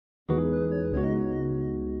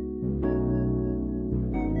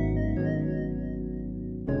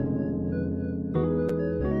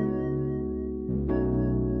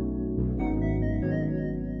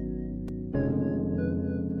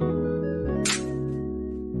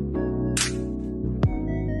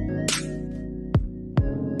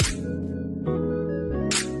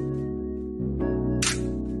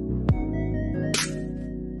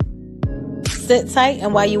sit tight,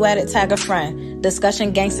 and while you at it, tag a friend.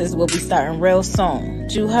 Discussion Gangsters will be starting real soon.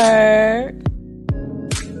 You heard?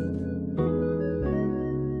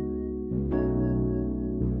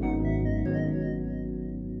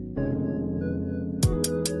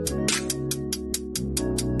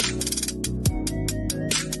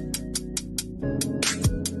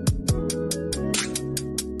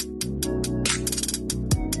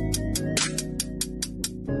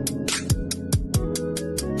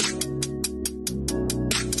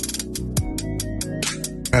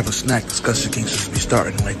 Have a snack. Discussion Gangsters will be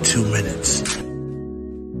starting in like 2 minutes.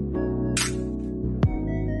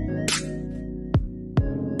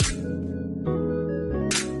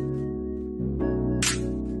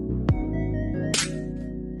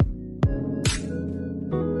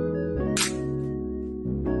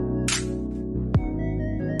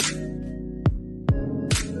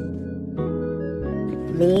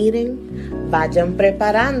 Miren, vayan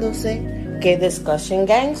preparándose. Que Discussion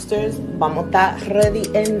Gangsters vamos a estar ready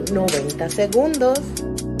en 90 segundos.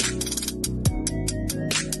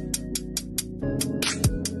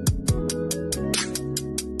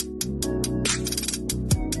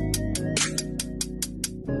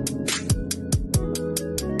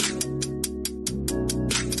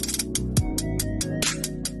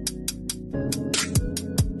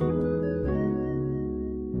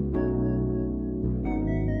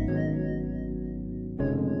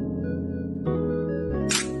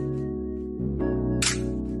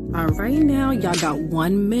 Right now, y'all got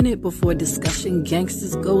 1 minute before Discussion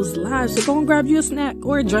Gangsters goes live. So go and grab you a snack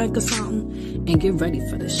or a drink or something and get ready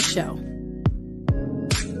for the show.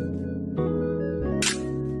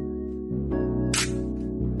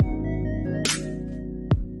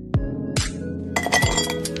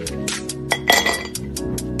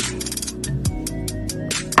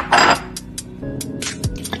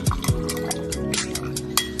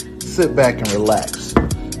 Sit back and relax.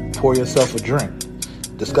 Pour yourself a drink.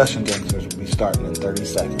 Discussion Gangsters will be starting in 30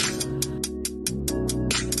 seconds.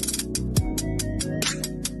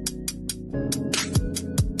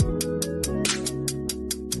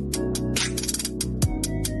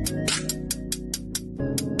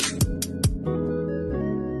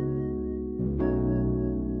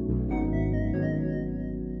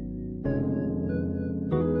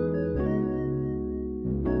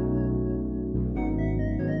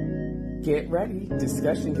 Get ready.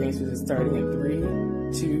 Discussion Gangsters is starting in 3,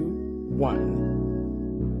 2, 1.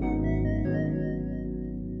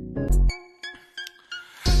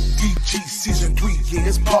 DG season 3, yeah,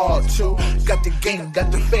 it's part 2. Got the game,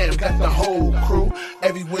 got the fam, got the whole crew.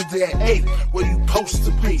 Every Wednesday at 8, where you supposed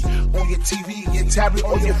to be. On your TV, your tablet,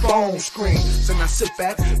 or your phone screen. So now sit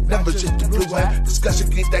back, never just the blue app.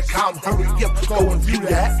 DiscussionGang.com, hurry up, go and view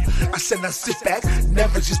that. I said now sit back,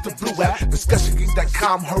 never just the blue app.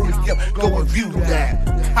 DiscussionGang.com, hurry up, go and view that.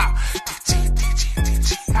 Ha!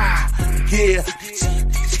 Yeah,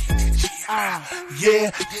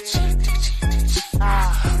 yeah,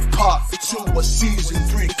 part 2 of season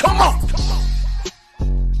 3. Come on.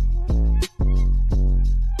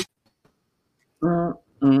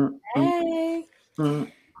 Hey.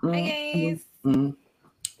 Hey, guys.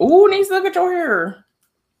 Ooh, Niece, look at your hair.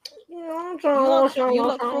 You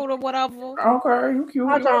look crude or whatever. Okay, you cute.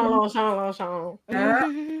 How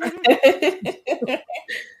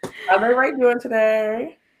they right doing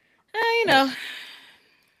today? You know.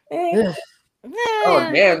 Yeah. Oh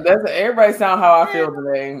damn, that's everybody sound how I feel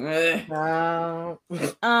today. How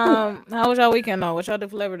was y'all weekend though? What y'all do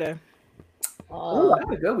for Labor Day? I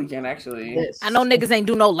had a good weekend actually. I know niggas ain't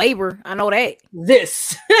do no labor. I know that.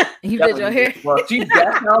 You did your hair. Well,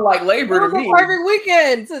 that sound like labor to me. Perfect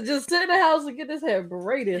weekend to just sit in the house and get this hair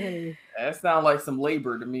braided, honey. That sounds like some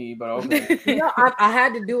labor to me, but okay. I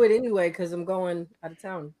had to do it anyway because I'm going out of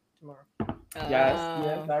town tomorrow.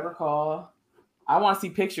 Yes, I recall. I want to see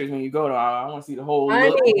pictures when you go to. I want to see the whole.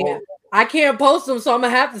 I can't post them, so I'm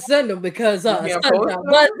gonna have to send them because I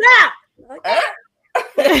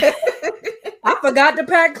forgot to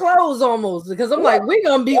pack clothes almost because I'm like, we're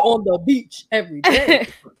gonna be on the beach every day.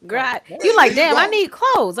 Right. You like, damn, I need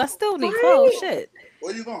clothes. I still need clothes. Shit.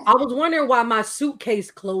 Where you going? I was wondering why my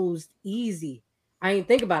suitcase closed easy. I didn't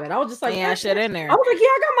think about it. I was just like, yeah, shit in there. I was like, yeah,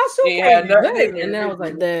 I got my suitcase. And then I was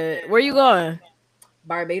like, where you going?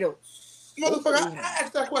 Barbados. Motherfucker, I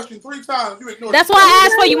asked that question 3 times. You ignored That's why I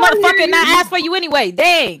asked for you, motherfucker, and I asked for you anyway.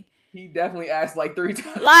 Dang. He definitely asked like 3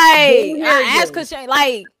 times. Like, I asked because she,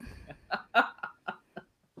 like.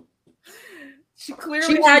 She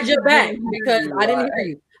clearly had your back because I didn't hear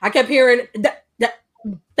you. I kept hearing that.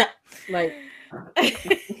 Like.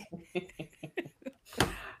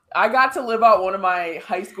 I got to live out one of my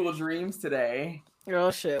high school dreams today.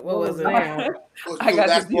 Oh shit! What was it? I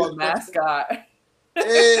got to be the mascot.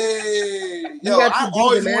 Hey, yo, I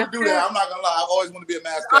always want to do that. I'm not gonna lie. I always want to be a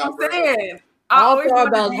mascot. I'm saying. I always thought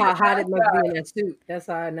about how hot it must be in that suit. That's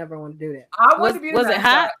how I never want to do that. I want to be. Was it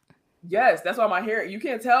hot? Yes, that's why my hair. You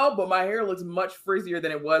can't tell, but my hair looks much frizzier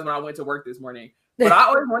than it was when I went to work this morning. But I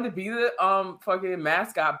always wanted to be the fucking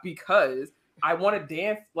mascot because I want to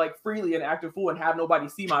dance like freely and act a fool and have nobody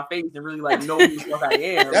see my face and really like know who the fuck I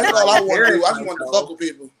am. That's all I want to do. I just want to fuck with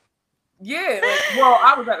people. Yeah, well,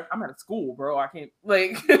 I'm at a school, bro. I can't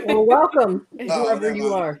like. Well, welcome, whoever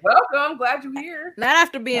you are. Welcome, glad you're here. Not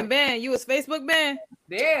after being banned. You was Facebook banned.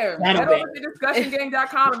 Damn. Head over to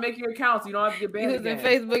discussiongang.com and make your account so you don't have to get banned. You was in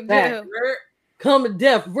Facebook jail. Come to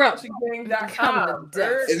death, bro. If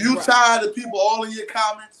you tired of people all in your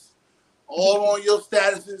comments, all on your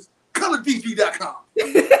statuses, come to DG.com.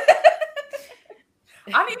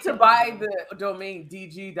 I need to buy the domain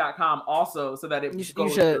DG.com also so that it you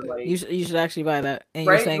should actually buy that. And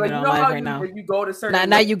you're saying like, it on live right now. You go to certain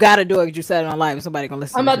now you gotta do it because you said it on live and somebody gonna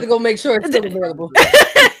listen. I'm about to go make sure it's still available.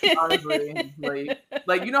 Honestly,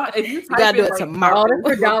 like you know, if you type gotta do it tomorrow. Oh,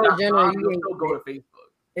 for Dollar General, you still go to Facebook.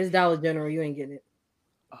 It's Dollar General, you ain't getting it.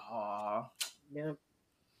 Oh, yep.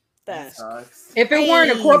 That sucks. If it weren't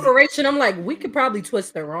a corporation, I'm like, we could probably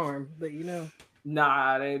twist their arm, but you know.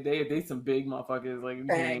 Nah, they some big motherfuckers. Like,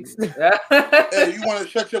 thanks. Hey, you want to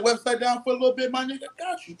shut your website down for a little bit, my nigga?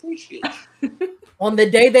 Got you. Appreciate you. On the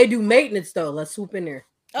day they do maintenance, though, let's swoop in there.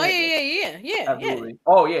 Oh yeah. Absolutely.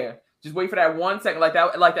 Oh yeah. Just wait for that 1 second, like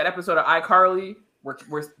that episode of iCarly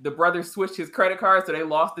where the brother switched his credit card, so they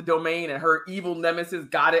lost the domain, and her evil nemesis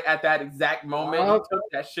got it at that exact moment. He took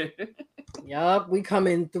that shit. Yup, we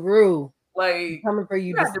coming through. Like, coming for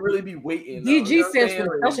you. You have to really be waiting. DG stands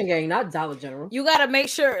for Discussion Gang, not Dollar General. You gotta make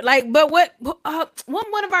sure, like, but what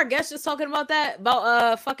one of our guests just talking about that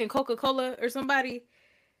about fucking Coca-Cola or somebody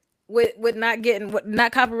with not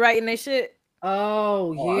copyrighting their shit.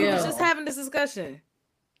 Oh yeah, we was just having this discussion.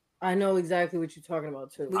 I know exactly what you're talking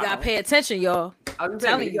about too. We gotta pay attention, y'all. I'm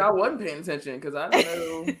telling you, y'all wasn't paying attention because I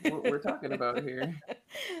don't know what we're talking about here.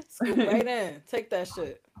 Scoop right in, take that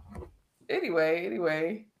shit.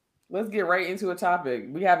 Anyway. Let's get right into a topic.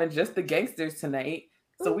 We having just the gangsters tonight,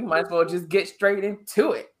 so we might as well just get straight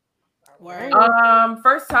into it. Word.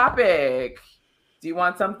 First topic. Do you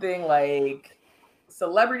want something like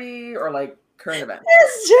celebrity or like current events?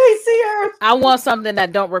 It's JC. I want something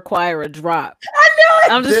that don't require a drop. I know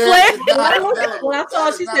it. I'm just playing. When I saw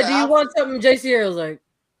she said, "Do you want something?" JC, I was like,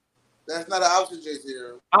 "That's not an option,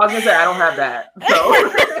 JC." I was gonna say I don't have that. So.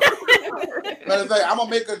 I'm gonna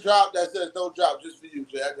make a drop that says no drop just for you,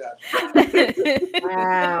 Jay. I got you.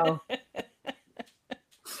 Wow.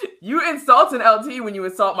 You insulting LT when you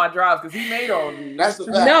insult my drops because he made all these. That's the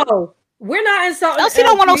fact. No, we're not insulting. LT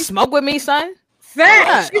don't want no smoke with me, son.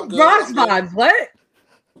 Fact. She Bronx vibes. What?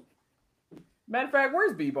 Matter of fact,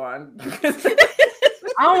 where's B-Bon? I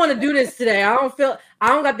don't want to do this today. I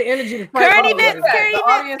don't got the energy to fight. Current events. Hey,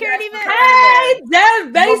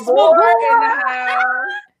 Dev Baseball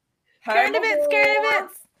Current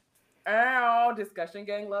events. Oh, Discussion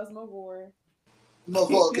Gang loves my boy.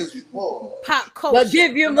 Motherfucker gives you more. Pop culture. Let's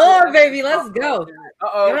give you more, baby. Let's go.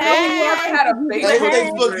 Uh-oh. Hey. Had a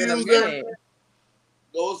Facebook user.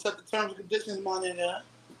 Go set the terms and conditions, my nigga.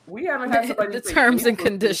 We haven't had somebody the terms and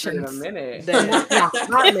conditions in a minute.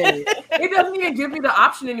 It doesn't even give me the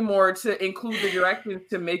option anymore to include the directions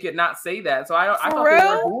to make it not say that. So I thought they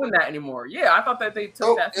weren't doing that anymore. Yeah, I thought that they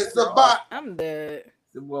took that. It's a bot. I'm dead.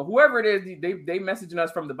 Well, whoever it is, they messaging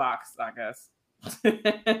us from the box, I guess.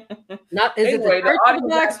 Not is anyway, it the audience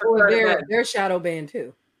box or their shadow banned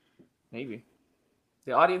too? Maybe.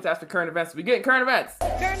 The audience asked for current events. We getting current events.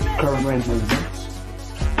 Current events.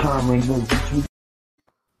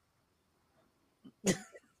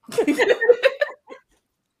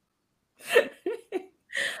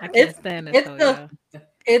 I can't stand it.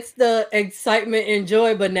 It's the excitement and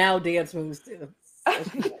joy, but now dance moves too.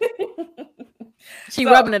 She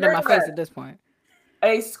rubbing it in my face at this point.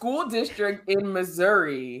 A school district in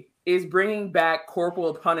Missouri is bringing back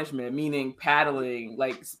corporal punishment, meaning paddling,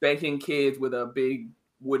 like spanking kids with a big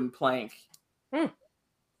wooden plank.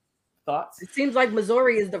 Thoughts? It seems like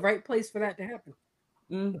Missouri is the right place for that to happen.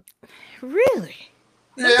 Really?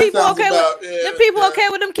 Yeah, the people okay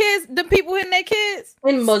with them kids? The people hitting their kids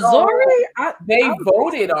in Missouri? They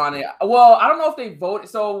voted on it. Well, I don't know if they voted.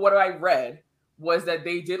 So what I read was that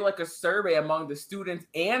they did like a survey among the students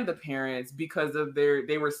and the parents because of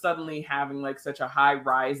they were suddenly having like such a high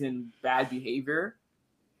rise in bad behavior,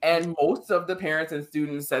 and most of the parents and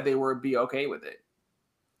students said they would be okay with it.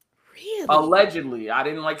 Really? Allegedly, I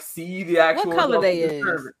didn't like see the actual. What color they is?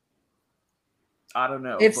 I don't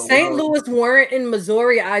know. If St. Louis weren't in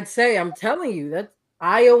Missouri, I'd say, I'm telling you, that's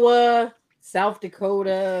Iowa, South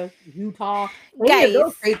Dakota, Utah, any of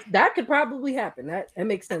those states, that could probably happen. That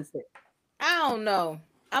makes sense there. I don't know.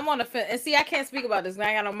 I'm on the fence. And see, I can't speak about this.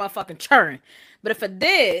 I ain't got no motherfucking churn. But if I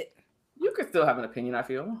did, you could still have an opinion, I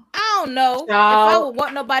feel. I don't know if I would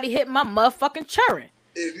want nobody hitting my motherfucking churn.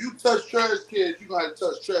 If you touch trash kids, you gotta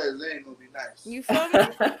touch trash. They ain't gonna be nice. You feel me?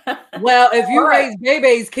 Well, if you raise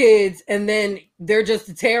Bebe's kids and then they're just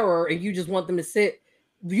a terror and you just want them to sit,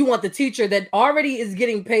 you want the teacher that already is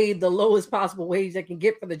getting paid the lowest possible wage they can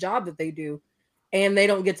get for the job that they do, and they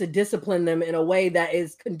don't get to discipline them in a way that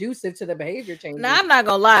is conducive to the behavior change. Now, I'm not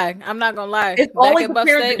gonna lie. It's always the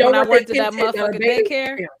parents that don't when I want worked their at that kids hit motherfucking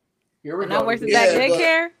daycare. When I worked at that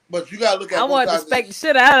daycare, but you gotta look at. I wanted to spank the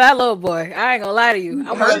shit out of that little boy. I ain't gonna lie to you.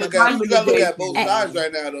 You gotta look at both sides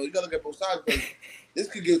right now, though. You gotta look at both sides. This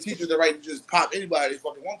could give teachers the right to just pop anybody they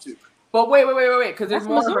fucking want to. But wait, because there's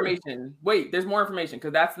more information. Wait, there's more information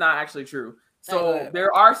because that's not actually true. So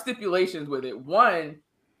there are stipulations with it. One,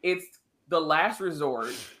 it's the last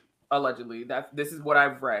resort. Allegedly, this is what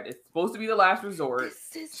I've read. It's supposed to be the last resort.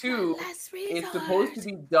 Two, it's supposed to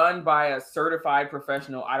be done by a certified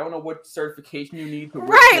professional. I don't know what certification you need to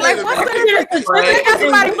work. Right, like what's the they got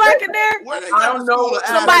somebody black in there? I don't know.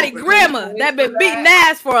 Somebody grandma that been beating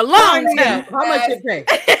ass for a long time. How much it pay?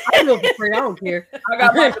 I do it for free. I don't care. I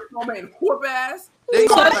got my diploma and whoop ass. They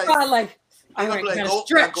gonna like go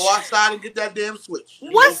outside and get that damn switch.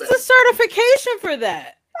 What's the certification for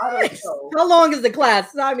that? I don't know. How long is the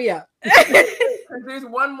class? Sign me up. There's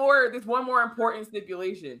one more important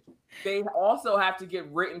stipulation. They also have to get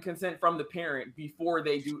written consent from the parent before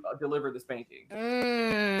they do deliver the spanking.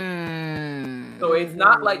 So it's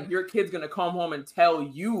not like your kid's gonna come home and tell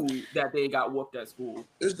you that they got whooped at school.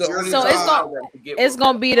 It's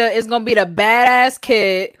gonna be the badass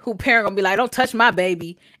kid who parent gonna be like, don't touch my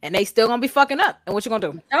baby, and they still gonna be fucking up. And what you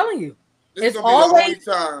gonna do? I'm telling you, it's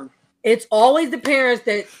always the parents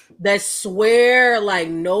that swear like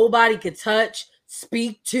nobody could touch,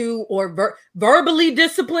 speak to, or verbally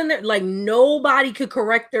discipline them. Like nobody could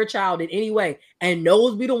correct their child in any way, and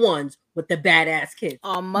those be the ones with the badass kids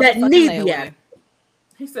that need the.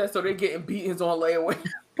 He said, so they're getting beatings on layaway.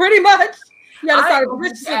 Pretty much. You gotta start a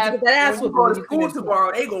relationship with that ass. When you go to school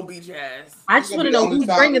tomorrow, they gonna beat your ass. I just want to know who's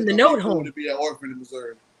bringing the note home. To be an orphan in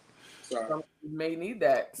Missouri. Some may need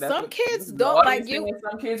that. Some kids don't like you.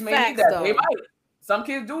 Some kids may need that. They might. Some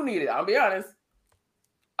kids do need it. I'll be honest.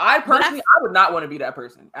 I would not want to be that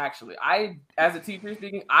person. Actually, as a teacher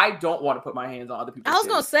speaking, I don't want to put my hands on other people. I was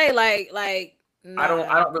gonna say like I don't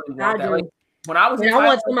really want that. Like, when I was, I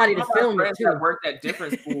want somebody to film it too. That worked at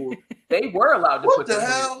different schools. They were allowed to put their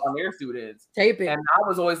hands on their students. Tape it. And I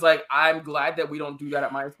was always like, I'm glad that we don't do that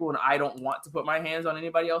at my school, and I don't want to put my hands on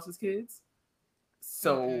anybody else's kids.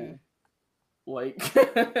 So, like,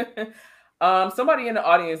 somebody in the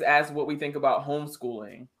audience asked what we think about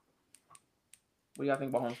homeschooling. What do y'all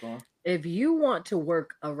think about homeschooling? If you want to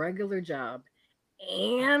work a regular job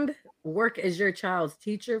and work as your child's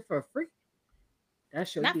teacher for free, that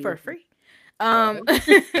should not be for free. For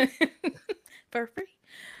free.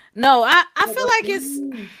 No, I feel like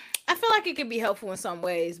it can be helpful in some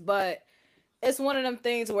ways, but it's one of them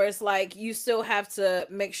things where it's like you still have to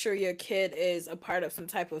make sure your kid is a part of some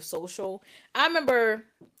type of social. I remember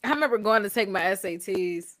going to take my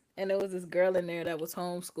SATs, and there was this girl in there that was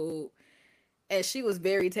homeschooled, and she was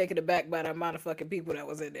very taken aback by the amount of fucking people that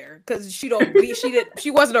was in there because she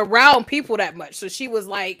wasn't around people that much, so she was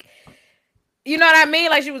like, you know what I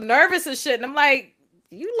mean? Like she was nervous and shit, and I'm like,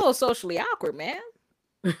 you a little socially awkward, man.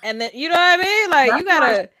 And then you know what I mean? Like you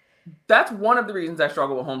gotta. That's one of the reasons I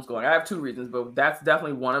struggle with homeschooling. I have two reasons, but that's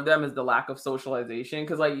definitely one of them is the lack of socialization.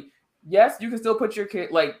 Because like, yes, you can still put your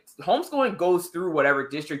kid, like homeschooling goes through whatever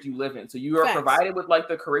district you live in. So you are provided with like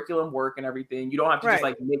the curriculum work and everything. You don't have to just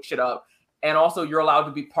like mix shit up. And also you're allowed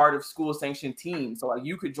to be part of school sanctioned teams. So like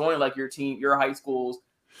you could join like your team, your high school's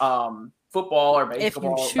football or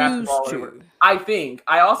basketball, basketball.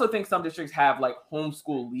 I also think some districts have like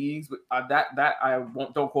homeschool leagues, but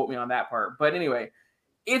don't quote me on that part. But anyway,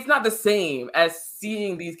 it's not the same as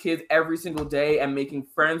seeing these kids every single day and making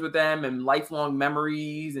friends with them and lifelong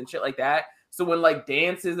memories and shit like that. So when like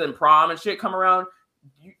dances and prom and shit come around,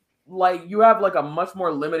 you have like a much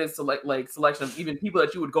more limited selection of even people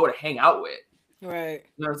that you would go to hang out with. Right.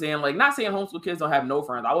 You know what I'm saying? Like not saying homeschool kids don't have no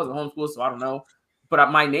friends. I wasn't homeschooled, so I don't know.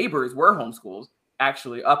 But my neighbors were homeschooled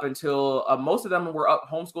actually up until most of them were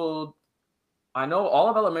homeschooled. I know all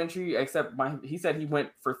of elementary except he said he went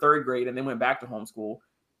for 3rd grade and then went back to homeschool.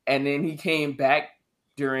 And then he came back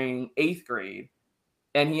during 8th grade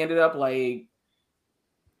and he ended up like,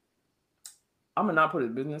 I'm gonna not put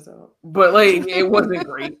his business out, but like it wasn't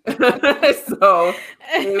great. So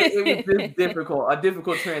it was just a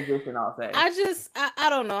difficult transition, I'll say. I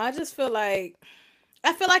don't know. I feel like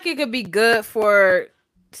it could be good for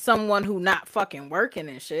someone who not fucking working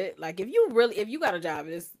and shit. Like if you got a job,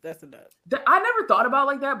 that's enough. I never thought about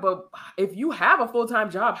like that, but if you have a full-time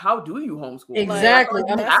job, how do you homeschool? Exactly.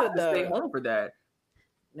 Like, you have to stay home for that.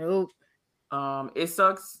 Nope. It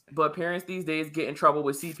sucks, but parents these days get in trouble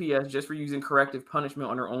with CPS just for using corrective punishment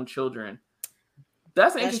on their own children.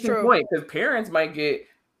 That's an interesting point, because parents might get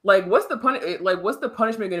like, what's the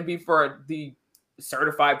punishment going to be for the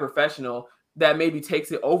certified professional that maybe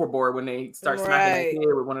takes it overboard when they start smacking their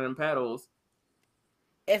kid with one of them paddles?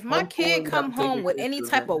 If my kid come home with any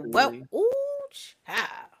type of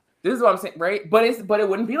this is what I'm saying, right? But it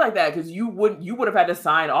wouldn't be like that, because you would have had to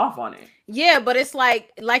sign off on it. Yeah, but it's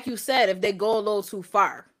like you said, if they go a little too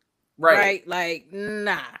far, right? Like,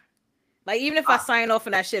 nah. Like, even if I sign off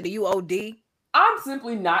on that shit, are you OD? I'm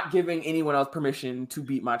simply not giving anyone else permission to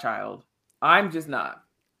beat my child. I'm just not.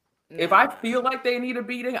 Nah. If I feel like they need a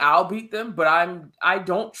beating, I'll beat them, but I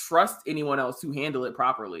don't trust anyone else to handle it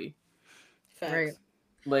properly. Facts. Right.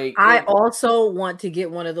 Like, I also want to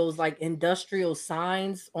get one of those like industrial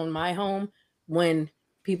signs on my home when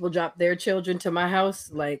people drop their children to my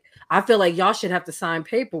house. Like, I feel like y'all should have to sign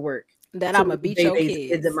paperwork that I'm gonna beat your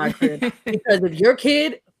kids in my crib. Because if your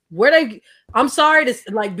kid, I'm sorry to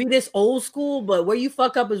like be this old school, but where you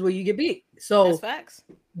fuck up is where you get beat. So that's facts.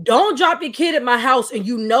 Don't drop your kid at my house and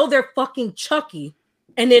you know they're fucking Chucky,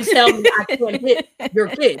 and then tell me I can't hit your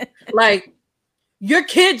kid. Like, your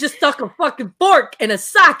kid just stuck a fucking fork in a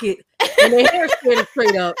socket and their hair standing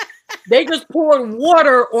straight up. They just poured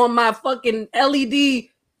water on my fucking LED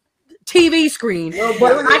TV screen,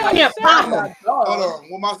 but I can't pop them. Hold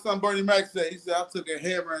on. What my son Bernie Mac said, he said, I took a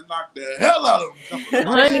hammer and knocked the hell out of him.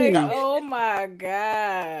 Honey. Oh my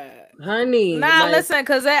God. Honey. Nah, listen,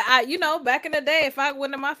 because back in the day, if I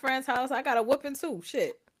went to my friend's house, I got a whooping too.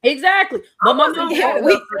 Shit. Exactly. But my mom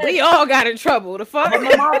we all got in trouble. The fuck?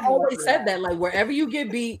 My mom always said that, like, wherever you get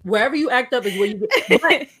beat, wherever you act up is where you get.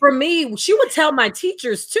 But for me, she would tell my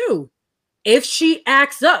teachers too, if she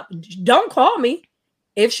acts up, don't call me.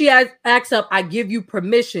 If she acts up, I give you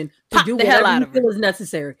permission to do whatever you feel is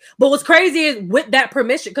necessary. But what's crazy is with that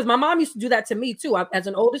permission, because my mom used to do that to me too. As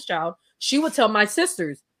an oldest child, she would tell my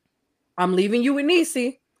sisters, I'm leaving you with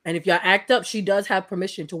Niecy, and if y'all act up, she does have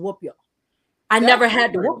permission to whoop y'all. I never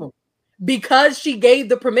had to whoop them because she gave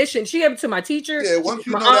the permission. She gave it to my teacher. Yeah, once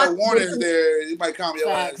you know that warning's there, you might calm your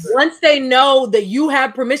ass. Once they know that you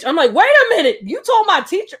have permission, I'm like, wait a minute. You told my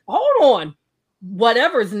teacher, hold on.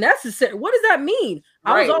 Whatever is necessary. What does that mean?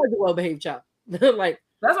 I was always a well-behaved child. Like,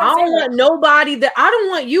 I don't want nobody that I don't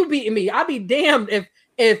want you beating me. I'll be damned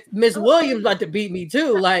if Miss Williams like to beat me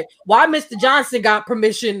too. Like, why Mr. Johnson got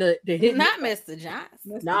permission to hit not me? Mr.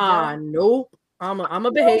 Johnson. Nah, nope. I'm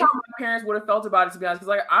a behave. How my parents would have felt about it, to be honest, because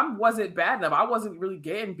like I wasn't bad enough. I wasn't really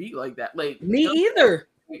getting beat like that. Like me either.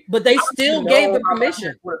 But they still gave the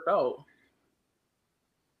permission. Would have felt.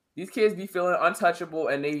 These kids be feeling untouchable,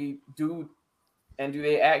 and they do. And do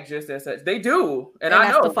they act just as such? They do, and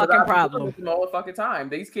I know the fucking problem all the fucking time.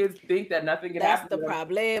 These kids think that nothing can happen. That's the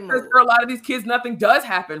problem. For a lot of these kids, nothing does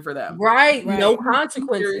happen for them. Right? No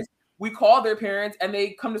consequences. We call their parents, and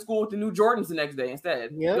they come to school with the new Jordans the next day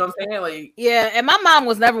instead. Yep. You know what I'm saying? Like, yeah. And my mom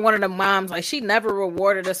was never one of the moms. Like, she never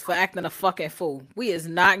rewarded us for acting a fucking fool. We is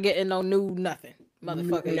not getting no new nothing,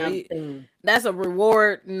 motherfucker. Nothing. That's a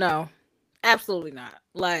reward. No, absolutely not.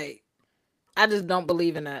 Like, I just don't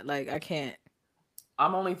believe in that. Like, I can't.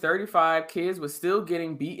 I'm only 35. Kids was still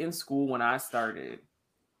getting beat in school when I started.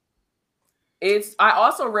 I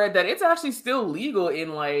also read that it's actually still legal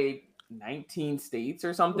in like 19 states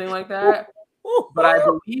or something like that. But I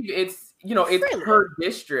believe it's really? Per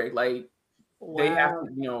district. Like they have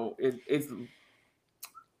to, it's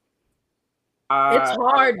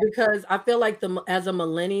hard because I feel like as a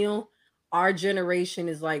millennial, our generation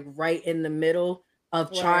is like right in the middle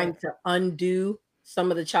of trying to undo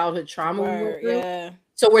some of the childhood trauma we went through. Yeah.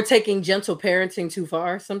 So we're taking gentle parenting too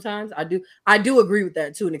far sometimes. I do agree with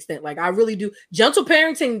that to an extent. Like, I really do. Gentle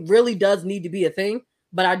parenting really does need to be a thing,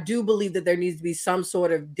 but I do believe that there needs to be some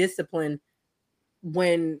sort of discipline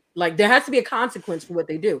when, like, there has to be a consequence for what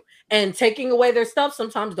they do. And taking away their stuff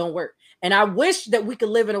sometimes don't work. And I wish that we could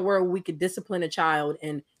live in a world where we could discipline a child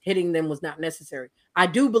and hitting them was not necessary. I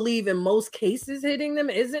do believe in most cases hitting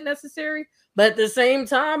them isn't necessary, but at the same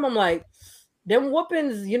time, I'm like, them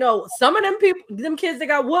whoopings, some of them kids that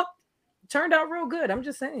got whooped turned out real good. I'm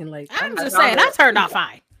just saying, like, I'm just saying, I turned out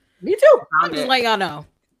fine. Me too. I'm just letting y'all know.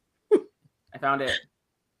 I found it.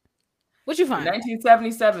 What you find? In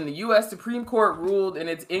 1977, the U.S. Supreme Court ruled in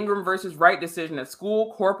its Ingram versus Wright decision that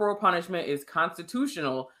school corporal punishment is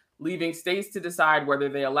constitutional, leaving states to decide whether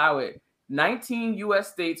they allow it. 19 U.S.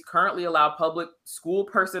 states currently allow public school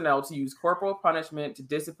personnel to use corporal punishment to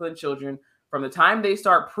discipline children from the time they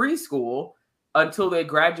start preschool until they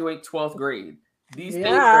graduate 12th grade. These states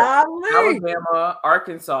are Alabama,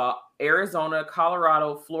 Arkansas, Arizona,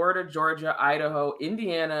 Colorado, Florida, Georgia, Idaho,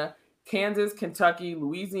 Indiana, Kansas, Kentucky,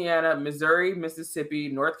 Louisiana, Missouri, Mississippi,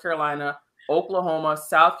 North Carolina, Oklahoma,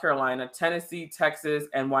 South Carolina, Tennessee, Texas,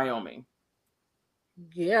 and Wyoming.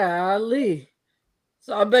 Golly.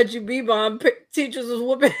 So I bet you B-Bomb teachers was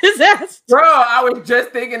whooping his ass. Bro, I was just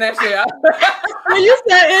thinking that shit. When you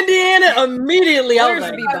said Indiana, immediately I was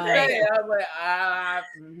like,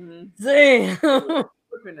 damn.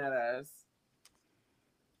 Whipping that ass.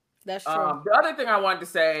 That's true. The other thing I wanted to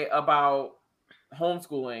say about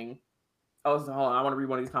homeschooling. Hold on. I want to read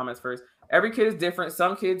one of these comments first. Every kid is different.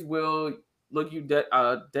 Some kids will look you dead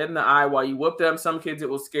in the eye while you whoop them. Some kids it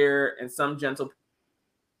will scare, and some gentle.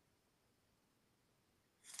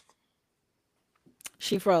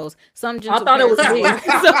 She froze. Some gentle. I thought it was me.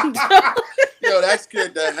 Yo, that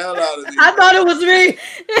scared the hell out of me. I thought it was me.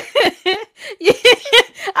 Yeah.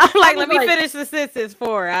 I'm like, let me finish the sentence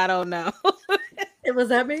for her. I don't know. It was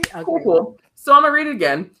that me? Okay. Cool. So I'm gonna read it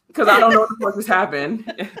again because I don't know what the fuck just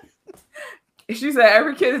happened. She said,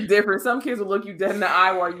 every kid is different. Some kids will look you dead in the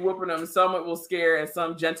eye while you're whooping them. Some it will scare, and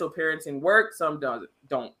some gentle parenting work. Some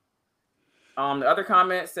don't. The other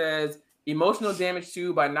comment says, emotional damage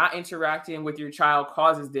too by not interacting with your child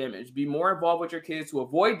causes damage. Be more involved with your kids to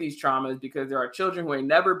avoid these traumas because there are children who ain't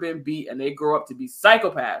never been beat and they grow up to be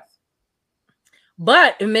psychopaths.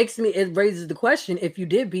 But it raises the question: if you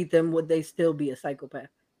did beat them, would they still be a psychopath?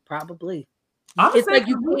 Probably. It's like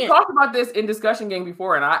we talked about this in discussion game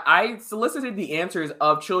before, and I solicited the answers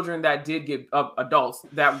of children that did get adults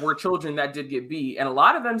that were children that did get beat, and a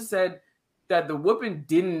lot of them said that the whooping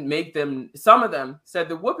didn't make them. Some of them said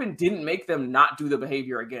the whooping didn't make them not do the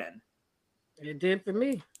behavior again. It did for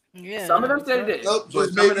me. Yeah. Some of them said it did. Nope,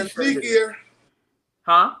 just made me sneakier.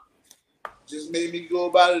 Huh? Just made me go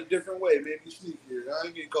about it a different way. Made me sneakier. I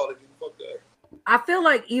ain't getting caught again. Fuck that. I feel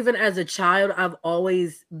like even as a child, I've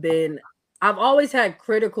always had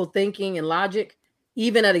critical thinking and logic,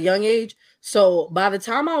 even at a young age. So by the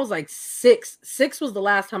time I was like 6 was the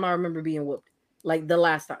last time I remember being whooped. Like the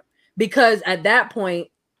last time. Because at that point,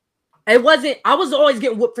 I was always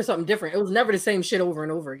getting whooped for something different. It was never the same shit over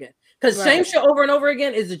and over again. Because same shit over and over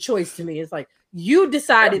again is a choice to me. It's like you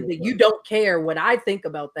decided that you don't care what I think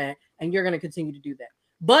about that, and you're gonna continue to do that.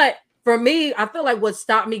 But for me, I feel like what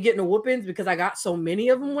stopped me getting the whoopings, because I got so many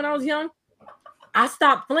of them when I was young, I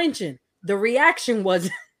stopped flinching. The reaction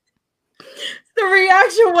wasn't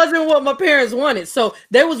what my parents wanted. So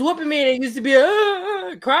they was whooping me and it used to be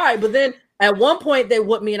a cry. But then at one point they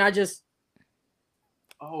whooped me and I just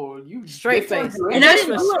you straight face. And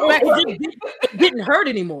it didn't hurt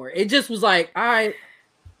anymore. It just was like, all right.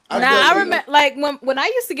 I remember like when I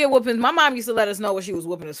used to get whoopings, my mom used to let us know what she was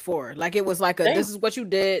whooping us for. Like it was like this is what you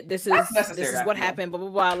did, this is what happened, blah blah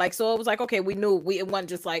blah. Like so it was like, okay, we knew it wasn't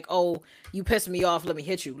just like, oh, you pissed me off, let me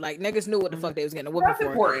hit you. Like niggas knew what the fuck they was getting a whooping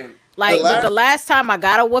for. Important. Like the last time I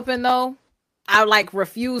got a whooping though, I like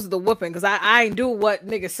refused the whooping because I ain't do what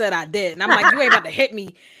niggas said I did. And I'm like, you ain't about to hit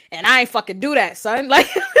me and I ain't fucking do that, son. Like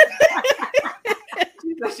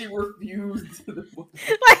she refused to the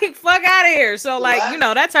like fuck out of here. So like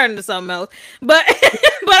that turned into something else. But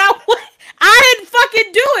I didn't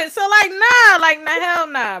fucking do it. So like nah, hell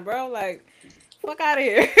nah, bro. Like fuck out of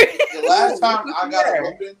here. The last time I got a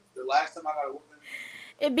whooping,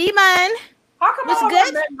 it be mine. How come it's all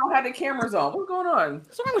good? Men don't have the cameras on? What's going on?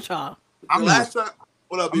 What's wrong with y'all? The last time,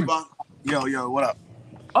 what up, B-Bon? Yo, what up?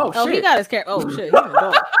 Oh shit, he got his camera. Oh shit,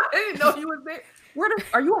 I didn't know he was there.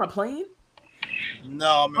 Are you on a plane?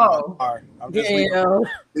 No, I'm in my car. I'm just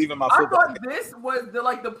leaving my football. I thought this was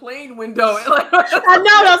the plane window. I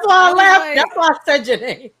know, that's why I laughed. That's why I said your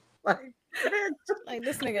name. Like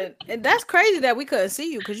this nigga. And that's crazy that we couldn't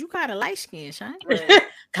see you because you kind of light skinned, Shine.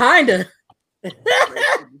 Kinda.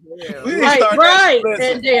 Right.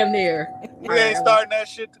 And damn near. We ain't starting that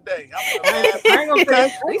shit today.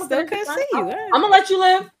 We still can't see you. I'm gonna let you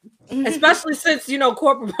live. Especially since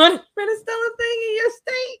corporal punishment is still a thing in your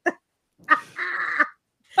state.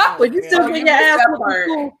 But you still get your ass whooped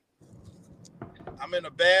school. I'm in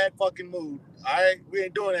a bad fucking mood. All right, we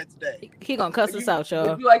ain't doing that today. He gonna cuss us out, y'all.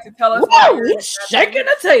 Would you like to tell us? Whoa, he's shaking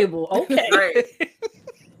the table. Okay. Right.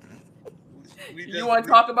 You want to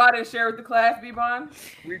talk about it and share with the class, B-Bon?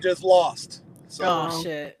 We just lost. So, oh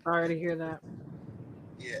shit! Sorry to hear that.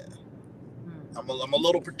 Yeah. I'm a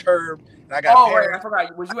little perturbed. And I got right, I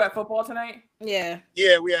forgot. Was you at football tonight? Yeah.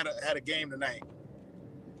 Yeah, we had a game tonight.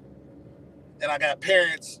 And I got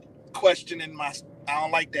parents questioning I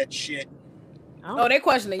don't like that shit. Oh, they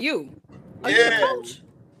questioning you. Are you the coach?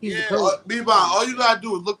 He's the coach. All you gotta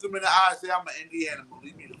do is look them in the eye and say, I'm an Indiana.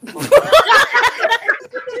 Leave me the fuck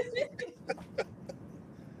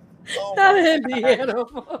alone. Not Indiana.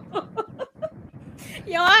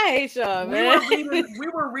 Yo, I hate y'all, man. We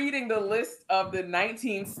were reading the list of the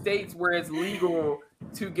 19 states where it's legal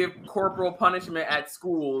to give corporal punishment at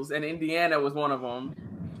schools, and Indiana was one of them.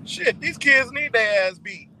 Shit, these kids need their ass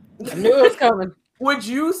beat. I knew it was coming. Would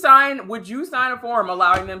you sign a form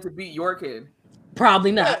allowing them to beat your kid?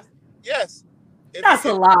 Probably not. Yes. That's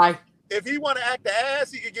a lie. If he want to act the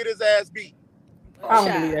ass, he could get his ass beat. I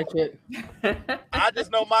don't believe that shit.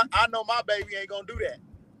 I know my baby ain't gonna do that.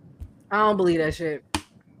 I don't believe that shit.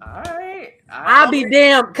 All right. I'll be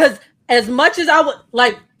damned, because as much as I would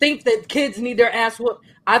like think that kids need their ass whooped,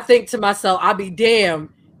 I think to myself, I'll be damned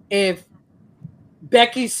if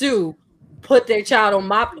Becky Sue put their child on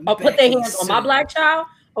put their hands on my black child.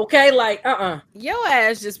 Okay, like your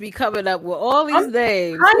ass just be covered up with all these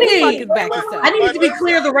names. I need to be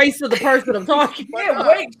clear the race of the person I'm talking.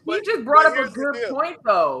 He just brought up a good point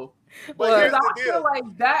though. Because I feel like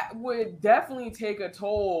that would definitely take a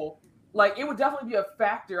toll. Like it would definitely be a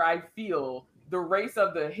factor. I feel the race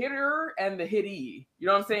of the hitter and the hittee. You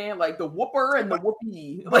know what I'm saying? Like the whooper and the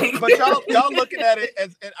whoopee. Like, but y'all looking at it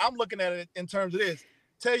and I'm looking at it in terms of this.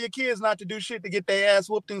 Tell your kids not to do shit to get their ass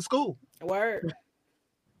whooped in school. Word.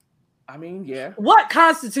 I mean, yeah. What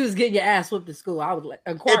constitutes getting your ass whooped in school? I would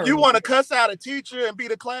inquire. If you want to cuss out a teacher and be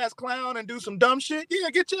the class clown and do some dumb shit, yeah,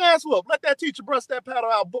 get your ass whooped. Let that teacher brush that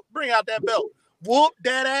paddle out, bring out that belt. Whoop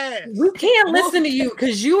that ass. We can't listen to you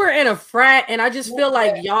because you were in a frat, and I just feel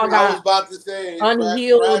like y'all got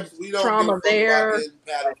unhealed trauma there.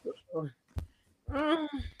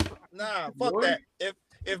 Nah, fuck that.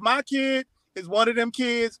 If my kid is one of them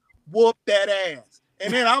kids, whoop that ass.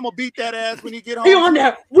 And then I'm gonna beat that ass when he get home. He on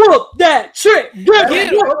that whoop that trick. Get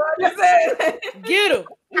him. Get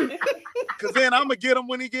him. Cause then I'm gonna get him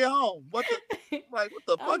when he get home. What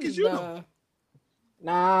the fuck is you doing?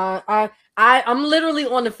 Nah, I'm literally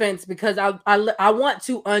on the fence because I want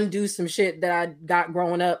to undo some shit that I got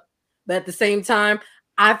growing up, but at the same time,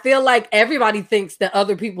 I feel like everybody thinks that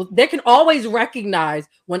other people, they can always recognize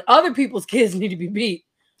when other people's kids need to be beat.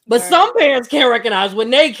 But some parents can't recognize when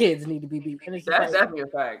their kids need to be beat. That's definitely a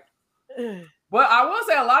fact. But I will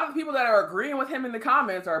say a lot of the people that are agreeing with him in the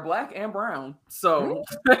comments are black and brown. So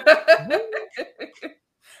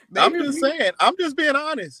I'm just saying, I'm just being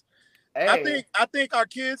honest. Hey. I think our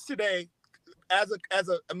kids today, as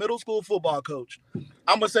a middle school football coach,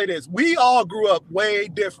 I'm gonna say this: we all grew up way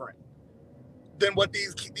different than what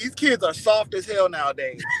these kids are soft as hell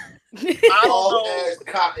nowadays. I don't know.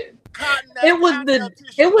 Cotton. It was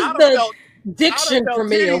the diction for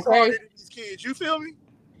me. Okay, these kids, you feel me?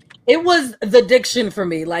 It was the diction for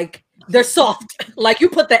me. Like they're soft. Like you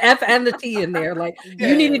put the F and the T in there. Like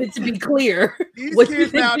you needed it to be clear. These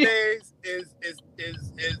kids nowadays is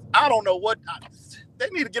I don't know what they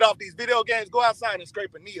need to get off these video games. Go outside and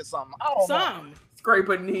scrape a knee or something. I don't know. Scrape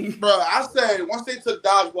a knee, bro. I say once they took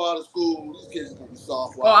dodgeball to school, these kids gonna be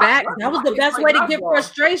soft. That was the best way to get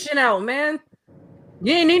frustration out, man.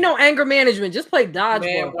 You ain't need no anger management. Just play dodgeball.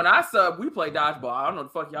 Man, when I sub, we play dodgeball. I don't know the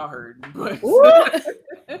fuck y'all heard. But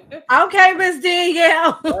okay, Miss D,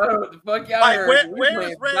 yeah. What the fuck y'all heard?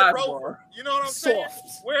 Where's Red Rover? You know what I'm saying?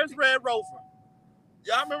 Where's Red Rover?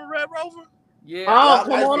 Y'all remember Red Rover? Yeah. Oh,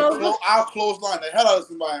 come on over. I'll clothesline the hell out of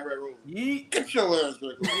somebody in Red Rover. Yeet. Get your ass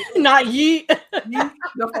back. Not yeet. Yeet.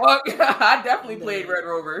 The fuck? I definitely played Red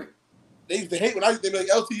Rover. They used to hate when I used to be like,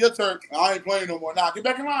 LT, your turn. I ain't playing no more. Nah, get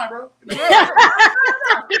back in line, bro.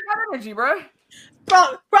 Energy, bro.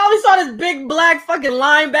 Probably saw this big black fucking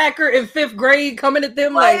linebacker in 5th grade coming at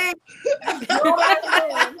them like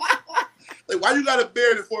why you got a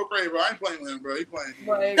beard in 4th grade, bro? I ain't playing with him, bro. He playing.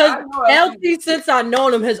 Because LT, since I've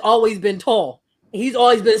known him, has always been tall. He's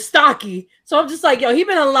always been stocky. So I'm just like, yo, he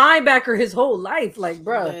been a linebacker his whole life. Like,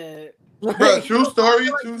 bro. Bro, true story.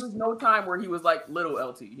 There was no time where he was like little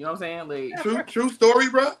LT. You know what I'm saying? Like true story,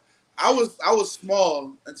 bro. I was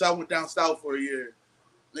small until I went down south for a year.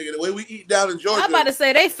 Nigga, the way we eat down in Georgia. I'm about to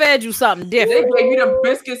say they fed you something different. They gave you them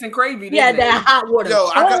biscuits and gravy. Yeah, that hot water. Yo,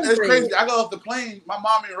 it's crazy. I got off the plane. My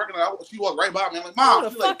mom didn't recognize. She walked right by me. I'm like, Mom, who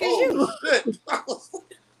the fuck is you? Shit.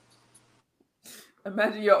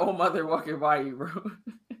 Imagine your old mother walking by you, bro.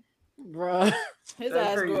 Bruh. His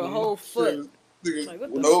ass grew a whole foot. Like,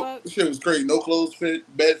 this shit was crazy. No clothes fit.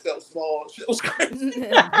 Bed felt small. Shit was crazy.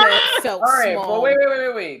 Bed felt All right, small.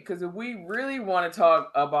 but wait. Because if we really want to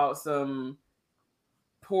talk about some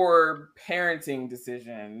poor parenting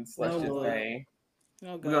decisions, let's just say,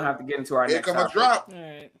 we're gonna have to get into our next topic. Here come a drop. All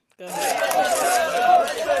right, go ahead.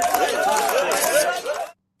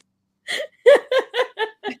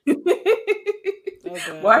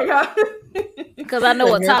 Why y'all? Because I know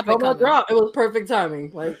what topic drop. It was perfect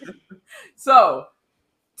timing. Like, so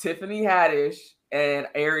Tiffany Haddish and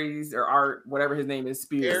Aries or Art, whatever his name is,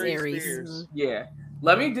 Aries. Yeah.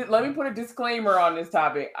 Let me put a disclaimer on this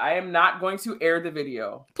topic. I am not going to air the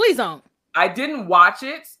video. Please don't. I didn't watch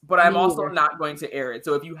it, but I'm also not going to air it.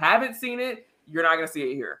 So if you haven't seen it, you're not going to see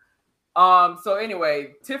it here. So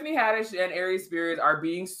anyway, Tiffany Haddish and Aries Spears are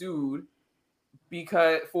being sued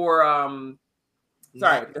because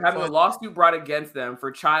they're having a lawsuit brought against them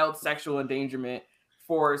for child sexual endangerment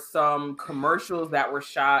for some commercials that were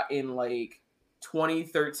shot in like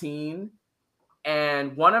 2013.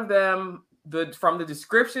 And one of them, from the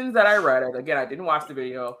descriptions that I read, again, I didn't watch the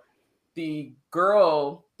video. There's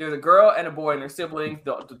a girl and a boy and their siblings.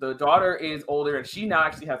 The daughter is older and she now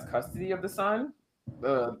actually has custody of the son.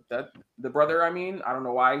 The brother, I don't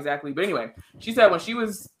know why exactly. But anyway, she said when she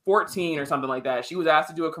was 14 or something like that, she was asked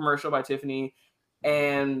to do a commercial by Tiffany.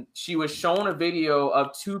 And she was shown a video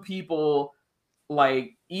of two people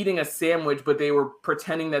like eating a sandwich, but they were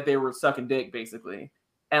pretending that they were sucking dick basically.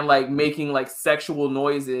 And like making like sexual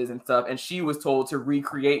noises and stuff. And she was told to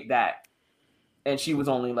recreate that. And she was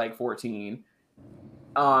only like 14.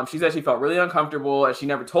 She said she felt really uncomfortable and she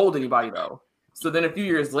never told anybody though. So then a few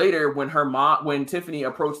years later, when Tiffany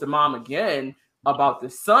approached the mom again about the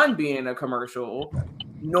son being in a commercial,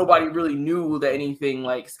 nobody really knew that anything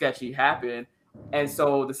like sketchy happened. And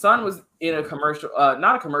so the son was in a commercial,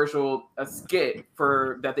 a skit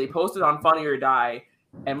that they posted on Funny or Die.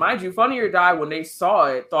 And mind you, Funny or Die, when they saw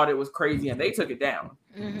it, thought it was crazy and they took it down.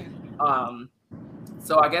 Mm-hmm.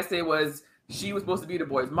 So I guess she was supposed to be the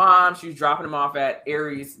boy's mom. She was dropping him off at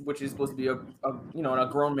Aries, which is supposed to be a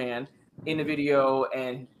grown man in the video.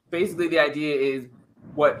 And basically the idea is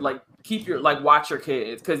watch your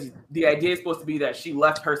kids, because the idea is supposed to be that she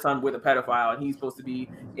left her son with a pedophile and he's supposed to be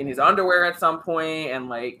in his underwear at some point and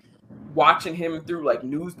like watching him through like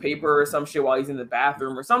newspaper or some shit while he's in the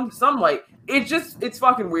bathroom or some like it's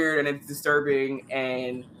fucking weird and it's disturbing,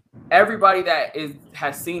 and everybody that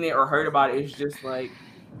has seen it or heard about it is just like,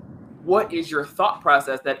 what is your thought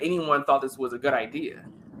process that anyone thought this was a good idea?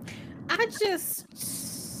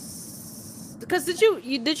 Because did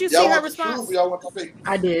you see her response?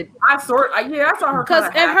 I did. I saw her. Because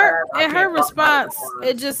in her response,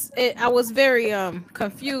 I was very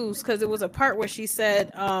confused because it was a part where she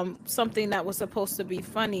said something that was supposed to be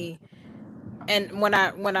funny, and when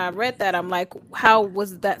I read that, I'm like, how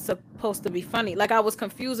was that supposed to be funny? Like, I was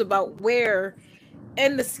confused about where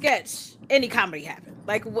in the sketch any comedy happened.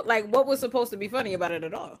 Like what was supposed to be funny about it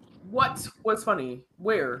at all? What was funny?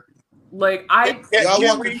 Where? Like y'all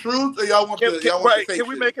want the truth or y'all want the fake? Can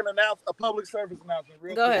we make a public service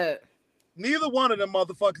announcement? Go ahead. Neither one of them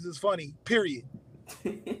motherfuckers is funny. Period.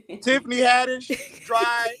 Tiffany Haddish,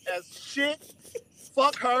 dry as shit.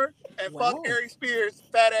 Fuck her and fuck Aries Spears,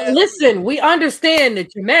 fat ass. Listen, we understand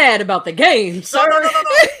that you're mad about the game. So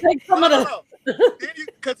no.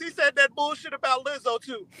 Because he said that bullshit about Lizzo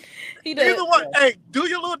too. He did. Either one. Hey, do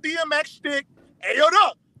your little DMX stick. Hey, yo,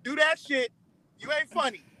 no, do that shit. You ain't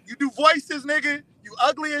funny. You do voices, nigga. You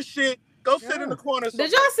ugly as shit. Go sit in the corner.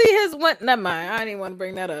 Did y'all see his one? Never mind. I didn't want to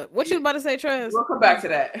bring that up. What you about to say, Trez? We'll come back to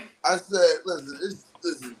that. I said,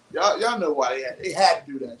 listen. Y'all know why they had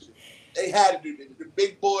to do that shit. They had to do that. The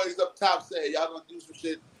big boys up top said, y'all gonna do some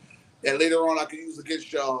shit that later on I can use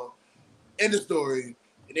against y'all in the story.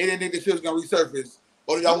 And they didn't think the shit was gonna resurface.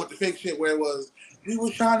 Or y'all want the fake shit where it was, he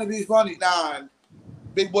was trying to be funny. Nah,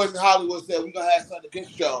 big boys in Hollywood said, we gonna have something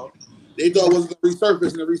against y'all. They thought it was gonna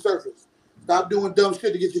resurface and it resurfaced. Stop doing dumb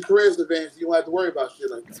shit to get your careers advanced. You don't have to worry about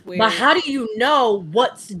shit like that. But how do you know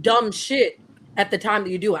what's dumb shit at the time that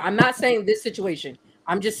you do it? I'm not saying this situation.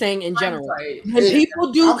 I'm just saying in general. When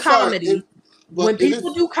people do comedy,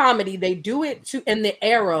 do comedy, they do it in the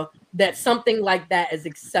era that something like that is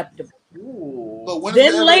acceptable.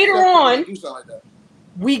 Then later on,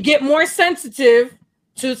 we get more sensitive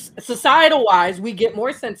to societal-wise. We get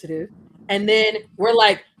more sensitive, and then we're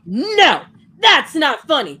like, no, that's not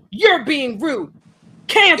funny. You're being rude.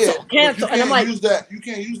 Cancel. And I'm like, you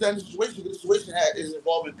can't use that in the situation. The situation is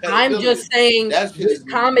involving pedophilia. I'm just saying, this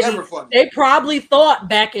comedy. They probably thought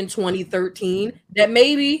back in 2013 that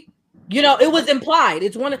maybe, it was implied.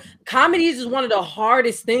 Comedies is one of the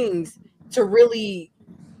hardest things to really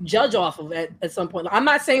judge off of at some point. I'm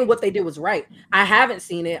not saying what they did was right. I haven't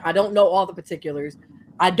seen it. I don't know all the particulars.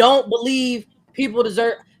 I don't believe people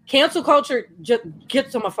deserve cancel culture. Just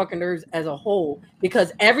gets on my fucking nerves as a whole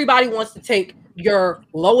because everybody wants to take your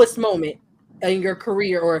lowest moment in your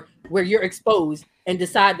career or where you're exposed and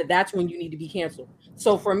decide that that's when you need to be canceled.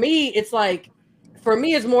 So for me, it's like, for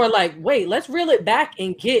me, it's more like, wait, let's reel it back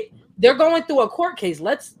and get. They're going through a court case.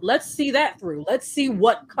 Let's see that through. Let's see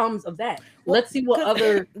what comes of that. Let's see what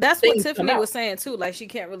other. That's what Tiffany was saying too. Like she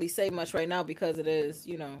can't really say much right now because it is,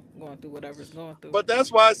 going through whatever's going through. But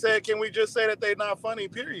that's why I said, can we just say that they're not funny?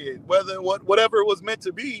 Period. Whatever it was meant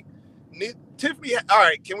to be. Tiffany. All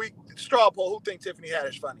right. Can we straw poll? Who think Tiffany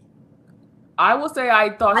Haddish funny? I will say I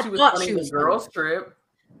thought she was funny in the girls trip.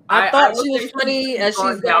 I thought she was funny as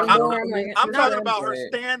she's gotten more. I'm talking about her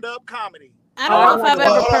stand-up comedy. I don't know if I've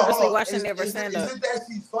ever purposely watched any of her stand-up. Is it that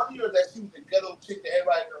she's funny or that she was the ghetto chick that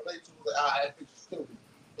everybody can relate to? Like, that bitch is stupid.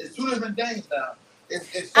 It's two different things now.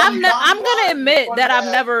 It's I'm gonna admit that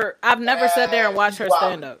I've never sat there and watched her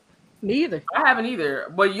stand-up. Me either. I haven't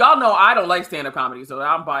either. But y'all know I don't like stand-up comedy, so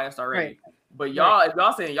I'm biased already. Right. But y'all, if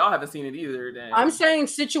y'all saying y'all haven't seen it either, then I'm saying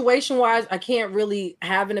situation-wise, I can't really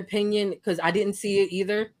have an opinion because I didn't see it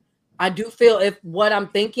either. I do feel if what I'm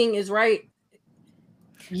thinking is right.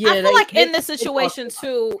 Yeah, I feel like in this situation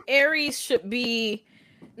too, Aries should be,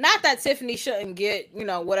 not that Tiffany shouldn't get,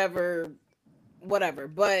 whatever,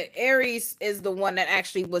 but Aries is the one that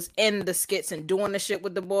actually was in the skits and doing the shit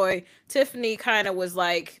with the boy. Tiffany kind of was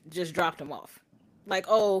like, just dropped him off. Like,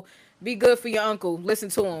 oh, be good for your uncle, listen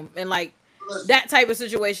to him, and like that type of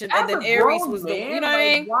situation. And then Aries was the, you know what I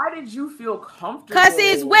mean? Why did you feel comfortable? Because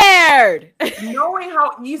he's weird. Knowing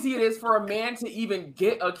how easy it is for a man to even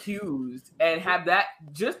get accused and have that,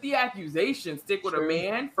 just the accusation stick with a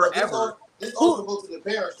man forever. It's also goes to the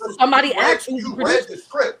parents. Somebody actually you read the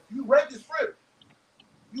script. You read the script.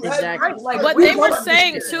 Exactly. Like what they were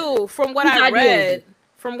saying too, from what I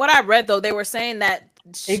read though, they were saying that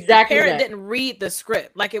parent didn't read the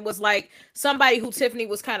script. Like it was like somebody who Tiffany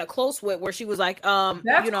was kind of close with, where she was like,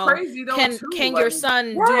 that's crazy though, can your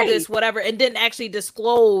son do this, whatever, and didn't actually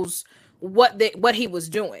disclose what he was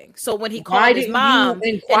doing. So when he called his mom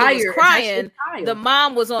and he was crying, the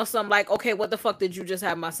mom was on some like, okay, what the fuck did you just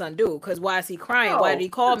have my son do? Because why is he crying? Why did he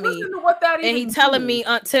call me? And he telling me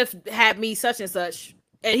Aunt Tiff had me such and such.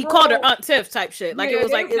 And he called her Aunt Tiff type shit. Like it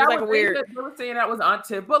was like a weird. They were saying that was Aunt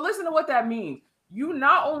Tiff, but listen to what that means. You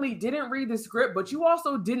not only didn't read the script, but you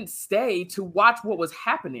also didn't stay to watch what was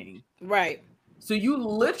happening. Right. So you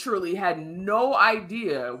literally had no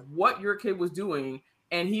idea what your kid was doing,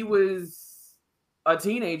 and he was a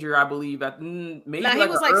teenager, I believe. Maybe he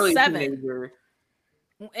was like early 7. Teenager.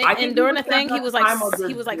 And during the thing, he was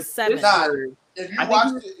like 7. If you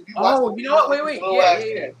watch it, you know what? Wait.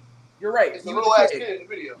 Yeah. You're right. It's a little ass kid in the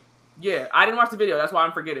video. Yeah, I didn't watch the video. That's why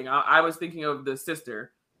I'm forgetting. I was thinking of the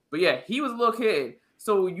sister. But yeah, he was a little kid.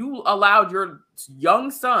 So you allowed your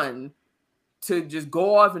young son to just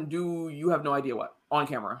go off and do you have no idea what on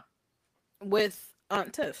camera. With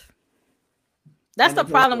Aunt Tiff. That's the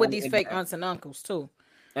problem with these fake aunts and uncles too.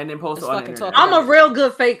 And then post on the internet. I'm a real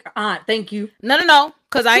good fake aunt. Thank you. No,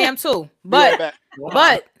 because I am too. But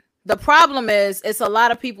the problem is it's a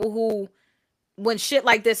lot of people who, when shit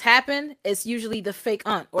like this happen, it's usually the fake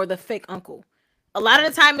aunt or the fake uncle. A lot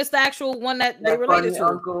of the time, it's the actual one that they related to.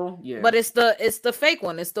 Uncle, yeah. But it's the fake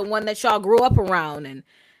one. It's the one that y'all grew up around, and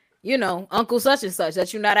Uncle such and such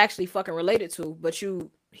that you're not actually fucking related to, but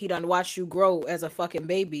he done watched you grow as a fucking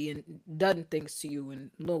baby and done things to you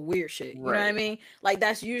and little weird shit. You know what I mean? Like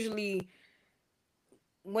that's usually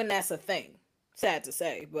when that's a thing. Sad to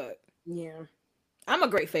say, but yeah, I'm a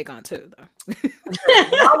great fake aunt too, though.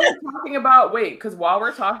 While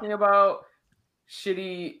we're talking about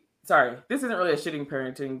shitty. Sorry, this isn't really a shitting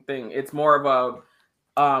parenting thing. It's more about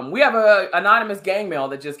we have a anonymous gang mail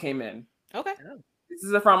that just came in. Okay. This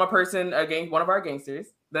is from one of our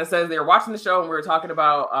gangsters that says they were watching the show and we were talking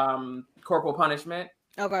about corporal punishment.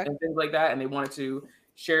 Okay. And things like that, and they wanted to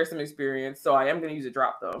share some experience. So I am going to use a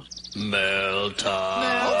drop though. Mail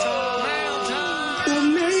time. The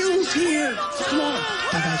mail's here. Come on.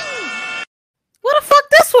 Where the fuck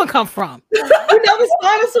this one come from? You never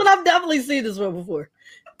saw this one? I've definitely seen this one before.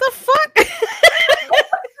 The fuck?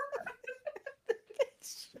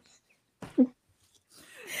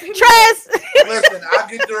 Trez. Listen, I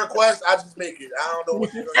get the request. I just make it. I don't know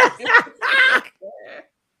what you're gonna do.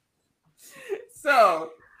 So,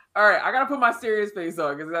 all right, I gotta put my serious face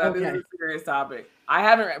on because this is a serious topic. I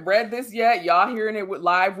haven't read this yet. Y'all hearing it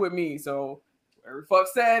live with me. So, whatever fuck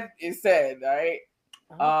said is said.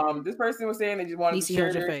 All right. This person was saying they just wanted to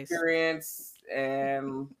share their experience,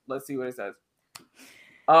 and let's see what it says.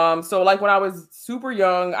 So like when I was super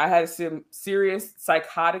young, I had some serious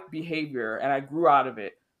psychotic behavior and I grew out of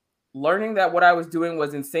it. Learning that what I was doing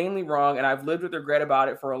was insanely wrong, and I've lived with regret about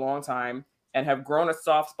it for a long time and have grown a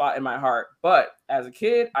soft spot in my heart. But as a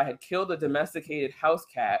kid, I had killed a domesticated house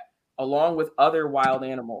cat along with other wild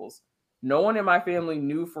animals. No one in my family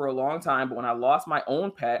knew for a long time, but when I lost my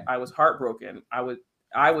own pet, I was heartbroken.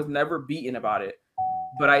 I was never beaten about it.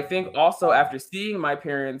 But I think also after seeing my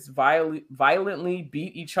parents violently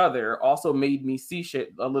beat each other also made me see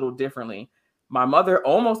shit a little differently. My mother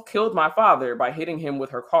almost killed my father by hitting him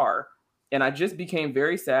with her car. And I just became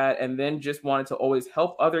very sad and then just wanted to always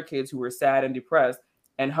help other kids who were sad and depressed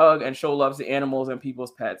and hug and show love to animals and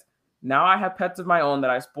people's pets. Now I have pets of my own that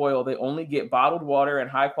I spoil. They only get bottled water and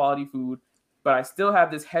high quality food, but I still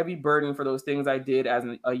have this heavy burden for those things I did as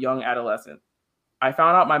a young adolescent. I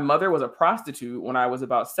found out my mother was a prostitute when I was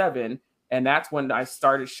about 7, and that's when I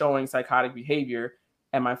started showing psychotic behavior.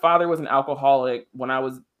 And my father was an alcoholic. When I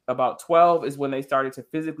was about 12 is when they started to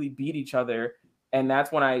physically beat each other, and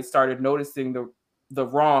that's when I started noticing the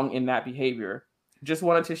wrong in that behavior. Just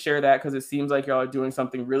wanted to share that because it seems like y'all are doing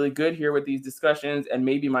something really good here with these discussions, and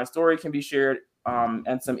maybe my story can be shared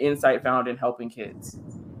and some insight found in helping kids.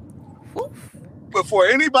 Before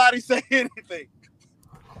anybody say anything,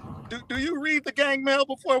 do you read the gang mail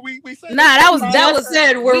before we say? Nah, that was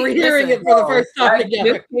said. We're hearing it for the first time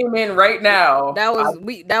together. This came in right now. That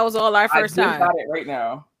was all our first time. I got it right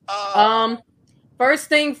now. First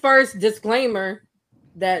thing first, disclaimer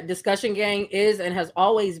that Discussion Gang is and has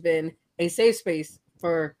always been a safe space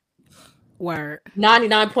for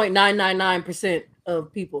 99.999%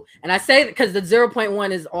 of people. And I say that because the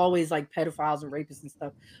 0.1 is always like pedophiles and rapists and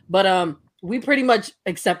stuff. But we pretty much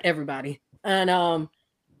accept everybody. And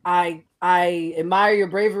I admire your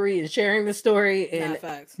bravery in sharing the story, and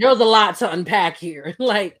there was a lot to unpack here,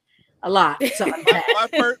 like a lot to unpack.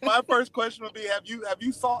 my first question would be: Have you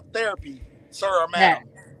sought therapy, sir or madam?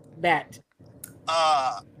 That.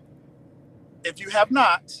 If you have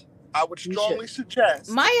not, I would strongly suggest.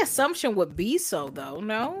 My assumption would be so, though.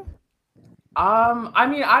 No. I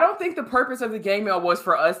mean, I don't think the purpose of the gang mail was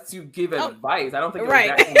for us to give advice. I don't think it was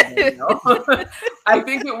that kind of gang mail. I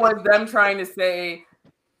think it was them trying to say,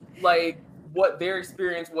 like, what their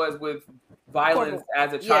experience was with violence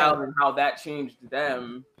as a child and how that changed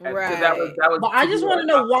them. Right. That was but I just want to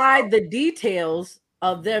know why the details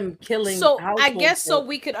of them killing. So I guess so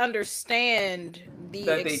we could understand the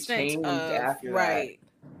that extent of after right. That.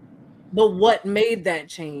 But what made that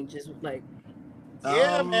change is like.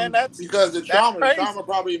 Yeah, man, that's because the trauma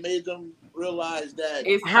probably made them realize that.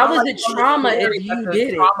 How is it trauma if you did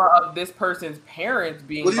it? Trauma of this person's parents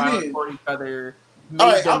being violent for each other.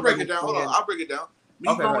 All right, I'll break it down. Hold on, I'll break it down.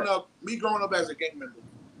 Me growing up as a gang member,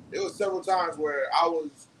 there was several times where I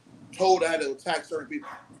was told I had to attack certain people.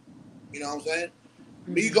 You know what I'm saying?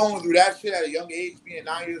 Mm-hmm. Me going through that shit at a young age, being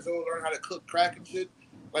 9 years old, learning how to cook crack and shit,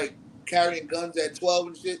 like carrying guns at 12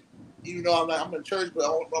 and shit. Even though I'm in church, but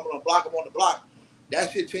I'm gonna block them on the block. That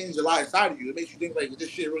shit changes a lot inside of you. It makes you think like, is this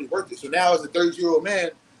shit really worth it? So now as a 32-year-old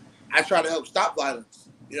man, I try to help stop violence.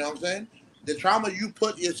 You know what I'm saying? The trauma you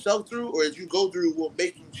put yourself through or as you go through will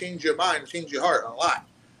make you change your mind, change your heart a lot.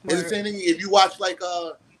 Right. It's the same thing if you watch like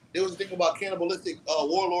there was a thing about cannibalistic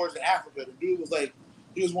warlords in Africa. The dude was like,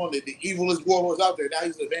 he was one of the evilest warlords out there. Now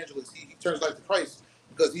he's an evangelist. He turns life to Christ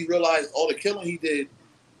because he realized all the killing he did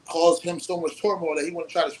caused him so much turmoil that he wanted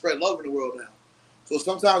to try to spread love in the world now. So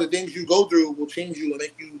sometimes the things you go through will change you and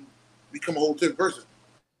make you become a whole different person.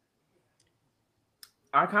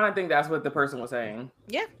 I kind of think that's what the person was saying.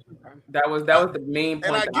 Yeah. That was the main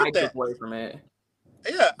point that I took away from it.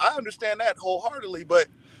 Yeah, I understand that wholeheartedly, but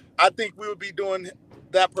I think we would be doing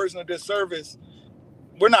that person a disservice.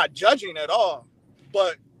 We're not judging at all,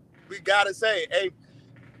 but we got to say, hey,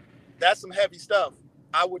 that's some heavy stuff.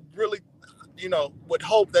 I would really, would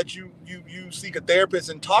hope that you seek a therapist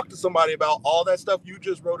and talk to somebody about all that stuff you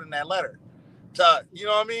just wrote in that letter. You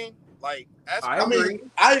know what I mean? Like,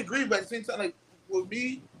 I agree, but at the same time, like, with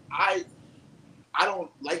me, I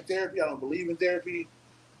don't like therapy. I don't believe in therapy.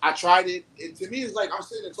 I tried it. And to me, it's like I'm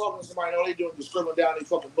sitting and talking to somebody, and all they doing is scribbling down their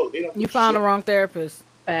fucking book. They don't. You found the wrong therapist.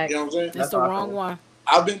 You know what I'm saying? That's the wrong one.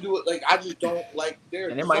 I've been doing like I just don't like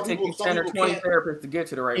therapy. And it might take you 10 or 20 therapists to get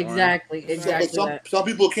to the right one. Exactly. Some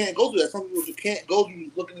people can't go through that. Some people just can't go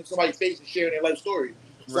through looking at somebody's face and sharing their life story.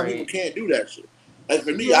 Some people can't do that shit. Like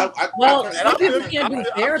for me, some people can't do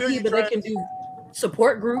therapy, but they can do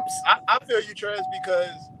support groups. I feel you, Trez, because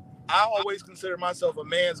I always consider myself a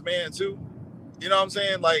man's man too. You know what I'm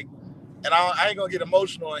saying? Like, and I ain't gonna get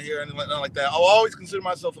emotional in here and nothing like that. I'll always consider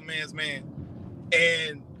myself a man's man.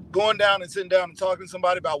 And going down and sitting down and talking to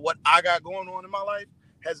somebody about what I got going on in my life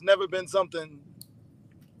has never been something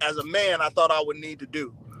as a man I thought I would need to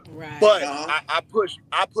do. Right. But I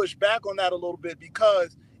push back on that a little bit,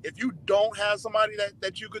 because if you don't have somebody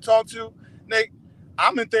that you could talk to, Nate,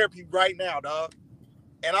 I'm in therapy right now, dog.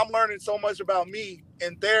 And I'm learning so much about me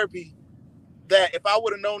in therapy that if I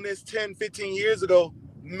would have known this 10, 15 years ago,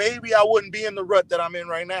 maybe I wouldn't be in the rut that I'm in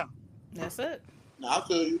right now. That's it. No, I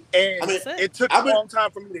feel you. And it took a long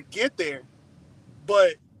time for me to get there.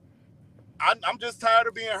 But I'm just tired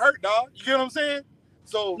of being hurt, dog. You get what I'm saying?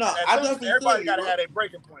 So everybody got to have a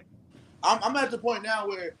breaking point. I'm at the point now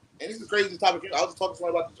where, and this is a crazy topic. I was just talking to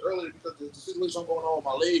somebody about this earlier, because the situation going on with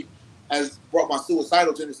my leg has brought my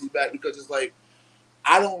suicidal tendencies back, because it's like,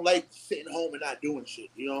 I don't like sitting home and not doing shit.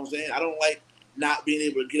 You know what I'm saying? I don't like not being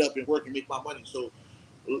able to get up and work and make my money. So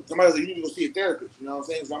somebody's like, you need to go see a therapist. You know what I'm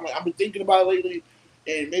saying? So I'm like, I've been thinking about it lately,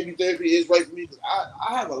 and maybe therapy is right for me, because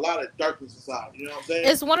I have a lot of darkness inside. You know what I'm saying?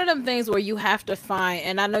 It's one of them things where you have to find,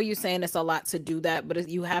 and I know you're saying it's a lot to do that, but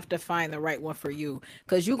you have to find the right one for you.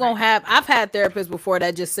 Because you're going to have, I've had therapists before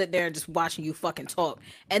that just sit there and just watching you fucking talk.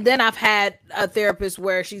 And then I've had a therapist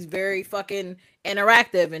where she's very fucking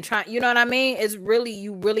interactive and trying, you know what I mean? It's really,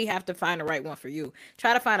 you really have to find the right one for you.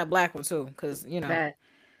 Try to find a black one too, because, you know.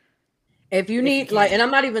 If you need, like, and I'm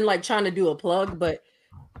not even like trying to do a plug, but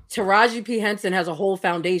Taraji P. Henson has a whole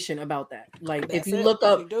foundation about that. Like, if you look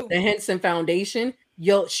up the Henson Foundation,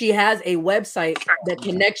 she has a website that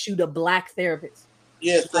connects you to black therapists.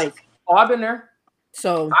 Yes, like I've been there.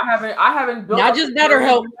 So I haven't built. Not just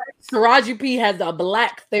BetterHelp. Taraji P. has a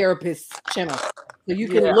black therapist channel, so you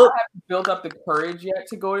can look. I haven't built up the courage yet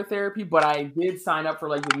to go to therapy, but I did sign up for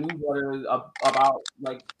like the newsletter about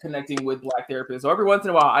like connecting with black therapists. So every once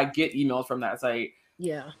in a while, I get emails from that site.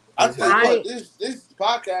 Yeah. I tell you what, this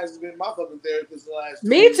podcast has been my fucking therapist the last.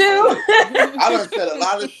 Me too. I done said a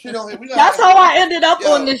lot of shit on here. That's how I ended up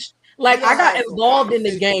on this. Like, I got involved in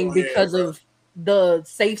the game because of the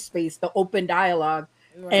safe space, the open dialogue.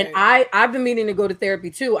 Right. And I've been meaning to go to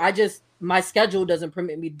therapy too. My schedule doesn't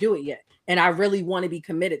permit me to do it yet. And I really want to be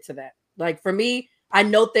committed to that. Like, for me, I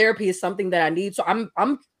know therapy is something that I need. So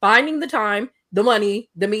I'm finding the time, the money,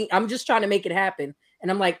 I'm just trying to make it happen. And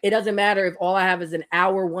I'm like, it doesn't matter if all I have is an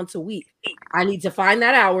hour once a week. I need to find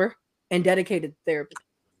that hour and dedicate it to therapy.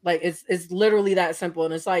 Like, it's literally that simple.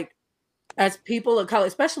 And it's like, as people of color,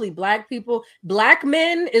 especially black people, black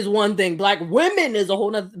men is one thing. Black women is a whole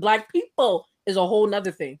nother. Black people is a whole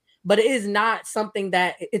nother thing. But it is not something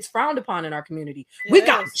that it's frowned upon in our community. Yes. We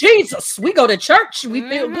got Jesus. We go to church. We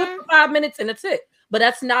feel good for 5 minutes and that's it. But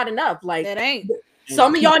that's not enough. Like, that ain't.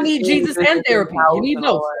 Some of y'all need Jesus and therapy. You need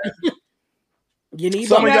both. You need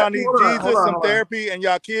some of y'all need Jesus, some therapy, and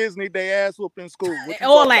y'all kids need their ass whooped in school.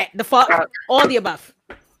 All that, the fuck, all the above.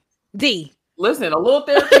 D. Listen, a little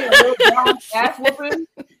therapy, a little ass whooping.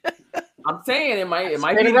 I'm saying it might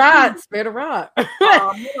spare the rod.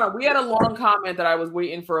 We had a long comment that I was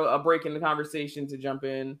waiting for a break in the conversation to jump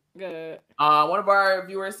in. Good. One of our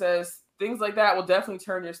viewers says, things like that will definitely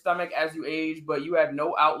turn your stomach as you age, but you had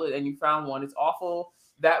no outlet and you found one. It's awful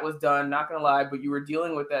that was done, not gonna lie, but you were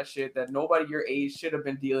dealing with that shit that nobody your age should have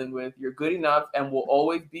been dealing with. You're good enough and will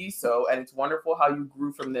always be so, and it's wonderful how you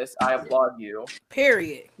grew from this. I applaud you.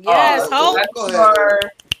 Period. Yes, so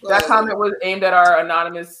that comment was aimed at our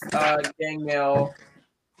anonymous gang mail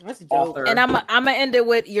author. And I'm gonna end it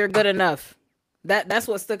with "You're good enough." That's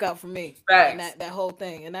what stuck out for me. Facts. That whole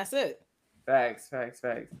thing, and that's it. Facts. I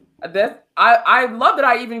love that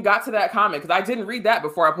I even got to that comment because I didn't read that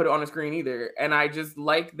before I put it on the screen either, and I just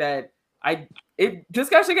like that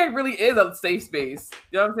Discussion Gang really is a safe space.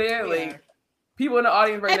 You know what I'm saying? Yeah. Like, people in the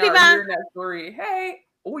audience right now are hearing that story. Hey,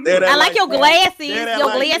 I like your glasses. Your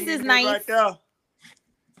glasses nice. Right,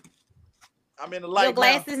 I'm in the light. Your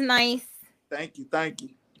glasses nice. Thank you.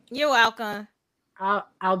 You're welcome.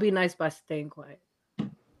 I'll be nice by staying quiet.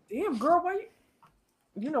 Damn, girl, why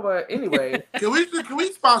you know what? Anyway, can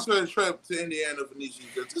we sponsor a trip to Indiana for Nishi?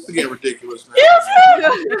 This is getting ridiculous now.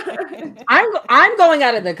 I'm going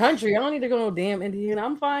out of the country. I don't need to go to damn Indiana.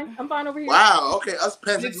 I'm fine over here. Wow. Okay. Us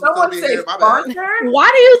peasants. Did someone say sponsor?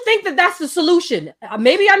 Why do you think that's the solution?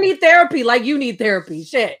 Maybe I need therapy like you need therapy.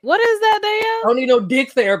 Shit. What is that, Dale? I don't need no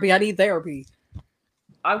dick therapy. I need therapy.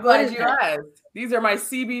 I'm glad you asked. These are my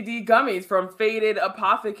CBD gummies from Faded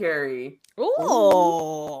Apothecary.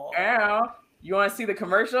 Ooh. Yeah. You want to see the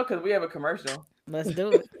commercial? Because we have a commercial. Let's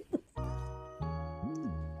do it.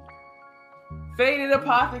 Faded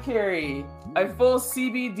Apothecary, a full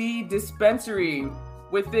CBD dispensary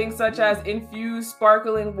with things such as infused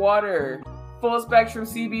sparkling water, full spectrum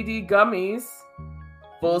CBD gummies,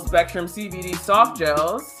 full spectrum CBD soft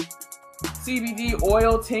gels, CBD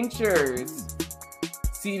oil tinctures,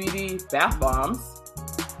 CBD bath bombs,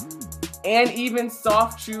 and even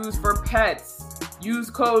soft chews for pets. Use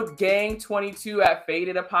code GANG22 at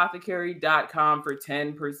fadedapothecary.com for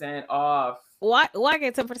 10% off. Why I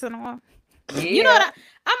get 10% off? Yeah. You know what?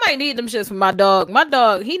 I might need them shits for my dog. My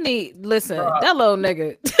dog, he need, listen, that little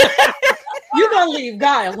nigga. You gonna leave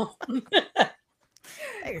Guy alone.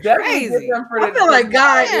 Crazy. I feel like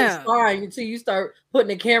Guy is fine until you start putting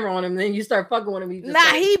the camera on him, and then you start fucking with him.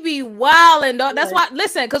 He be wilding, dog. That's why.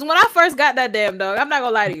 Listen, because when I first got that damn dog, I'm not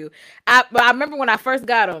gonna lie to you. I remember when I first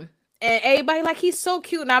got him, and everybody like, he's so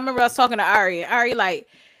cute. And I remember I was talking to Ari, and Ari like,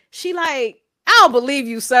 she like, I don't believe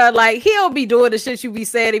you, sir. Like, he'll be doing the shit you be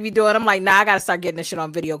saying he be doing. I'm like, nah, I gotta start getting this shit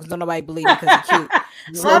on video because don't nobody believe me because he's cute.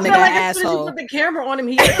 So I nigga, feel like asshole. as soon as you put the camera on him,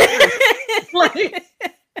 he like,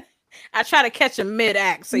 I try to catch him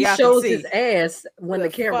mid-act so he y'all shows can see his ass when the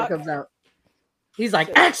camera comes out. He's like,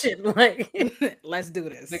 action! Like, let's do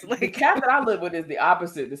this. The cat that I live with is the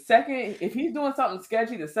opposite. The second, if he's doing something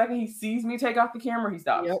sketchy, the second he sees me take off the camera, he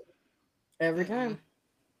stops. Yep. Every time.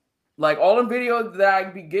 Like all the videos that I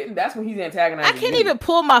be getting, that's when he's antagonizing. I can't even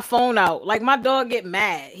pull my phone out. Like my dog get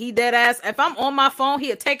mad. He dead ass. If I'm on my phone,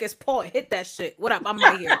 he'll take his paw and hit that shit. What up? I'm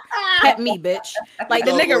right here. Pet me, bitch. Like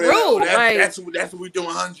the nigga rude. That's what we doing,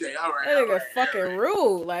 Hunjay. All right. That nigga fucking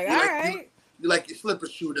rude. Like, all right. You like your slipper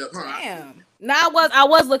shoot up, huh? Damn. Now I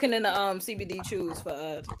was looking into CBD chews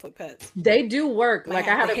for pets. They do work. Like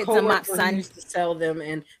I had a coworker who son. used to sell them,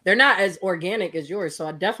 and they're not as organic as yours. So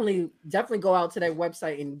I definitely go out to their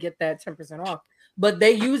website and get that 10% off. But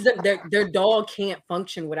they use them. Their dog can't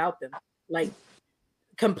function without them. Like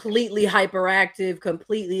completely hyperactive,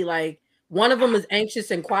 completely like one of them is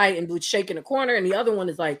anxious and quiet and would shake in a corner, and the other one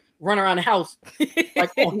is like run around the house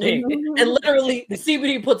like all day. And literally the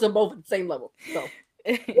CBD puts them both at the same level. So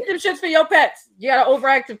get them shits for your pets. You got an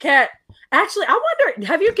overactive cat. Actually, I wonder,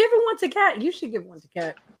 have you given one to Cat? You should give one to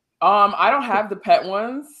Cat. I don't have the pet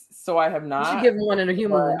ones, so I have not. You should give one in a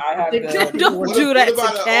human one. I have don't do that to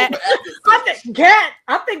Cat.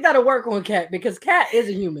 I think that'll work on Cat because Cat is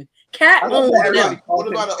a human. Cat owns them. What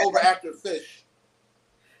about an overactive fish?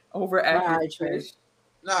 Overactive fish?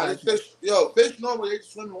 Nah, this fish, fish normally they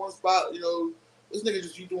just swim in one spot. You know, this nigga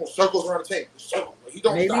just doing circles around the tank. Circle. He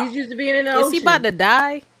don't Maybe stop. he's used to being in the ocean. Is he about to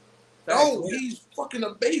die? No, he's fucking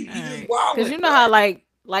a baby. He's just wild. Because you know how like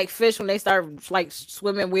fish when they start like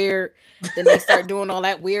swimming weird, then they start doing all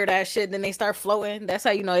that weird ass shit, then they start floating. That's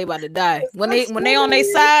how you know they about to die. When they on their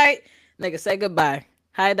side, nigga, say goodbye.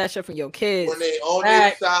 Hide that shit from your kids. When they on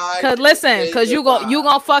their side. Cause listen, cause you gonna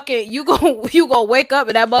wake up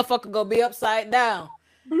and that motherfucker gonna be upside down,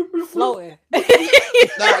 floating. Nah,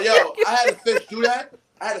 I had a fish do that.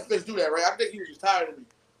 Right? I think he was just tired of me.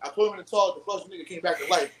 I put him in the toilet. The first nigga came back to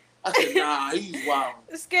life. I said, nah, he's wild.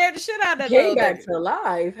 It scared the shit out of that. Came back to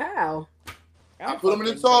life. How? I put him in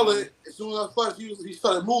the toilet. As soon as I flushed, he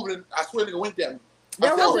started moving. I swear, nigga winked at me.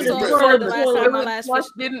 That wasn't the last time my last flush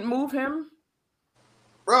didn't move him.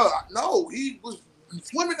 Bro, no, he was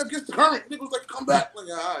swimming against the current. Nigga was like, come back. Like,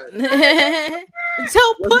 all right.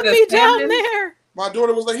 Don't put me down there. My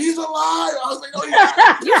daughter was like, he's alive. I was like, no, he's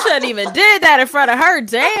not. You shouldn't even did that in front of her.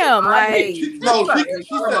 Damn, like she said,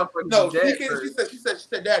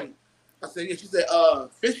 Daddy. I said, yeah. She said,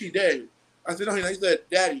 Fishy dead. I said, no, he said,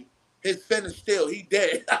 Daddy, his fin is still. He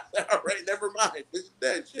dead. I said, all right, never mind. Fish is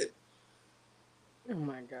dead. Shit. Oh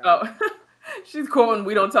my god. Oh, she's quoting,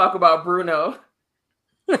 "We don't talk about Bruno."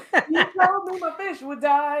 You told me my fish would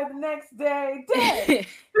die the next day. Dead.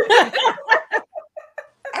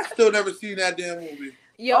 I still never seen that damn movie.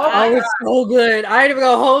 Yo, it's so good. I ain't even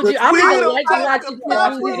gonna hold you. I'm gonna like to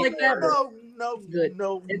watch movies like that.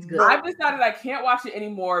 No, it's good. I've decided I can't watch it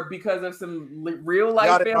anymore because of some real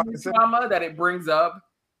life family trauma that it brings up.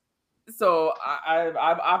 So I've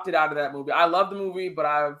opted out of that movie. I love the movie, but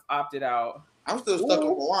I've opted out. I'm still stuck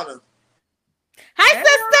on Moana. Hi,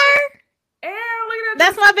 sister.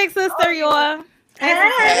 That's my big sister, y'all.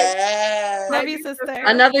 Hey. Love you, sister.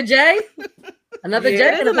 Another J? Another J?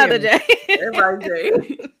 There's another J. Everybody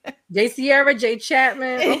J. J. Sierra, J.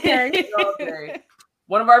 Chapman. Okay.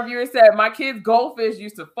 One of our viewers said, my kid's goldfish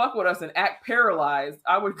used to fuck with us and act paralyzed.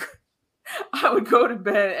 I would go to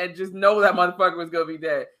bed and just know that motherfucker was going to be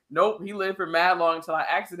dead. Nope, he lived for mad long until I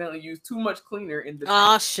accidentally used too much cleaner in the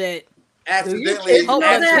Oh, shit. Accidentally. Hope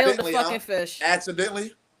I killed the fucking fish.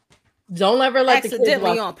 Accidentally? Don't ever let the kids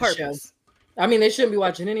watch on purpose. I mean, they shouldn't be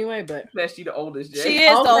watching anyway, but that she the oldest J. She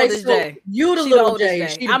is the oldest J. You the little J.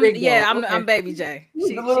 She the big yeah, dog. I'm baby J.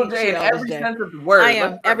 She's the little J in every sense of the word. I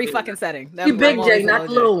am every fucking setting. You big J, not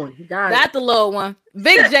the little one. Not the little one.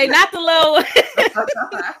 Big J, not the little one.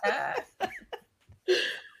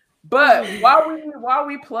 But while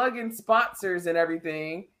we plug in sponsors and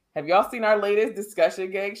everything, have y'all seen our latest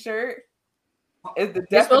Discussion Gang shirt? is the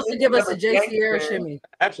You're supposed to definition give us of a J. Sierra gangster. shimmy.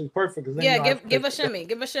 Actually, perfect. 'cause then Yeah, you know I give a can- shimmy.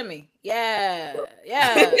 Give a shimmy. Yeah.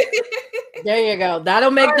 Yeah. There you go. That'll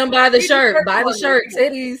make All them right, buy the read the shirt. shirt Buy the for me. shirt,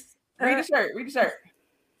 titties. Read the shirt. Read the shirt.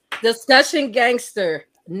 Discussion gangster.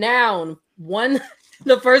 Noun. One.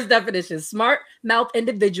 The first definition: smart mouth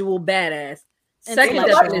individual, badass. Second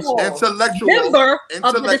Intellectual. definition: Intellectual. member of the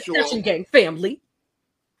Intellectual. discussion gang family.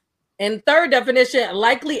 And third definition: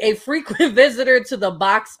 likely a frequent visitor to the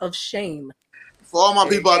box of shame. For all my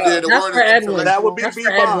people out there, the That's word for is Edwin. intellectual. That would be That's for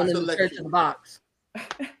B-Bomb. Edwin in the church in the box.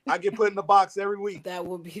 I get put in the box every week. That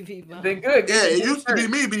would be Viva. Then good. Yeah, it used to be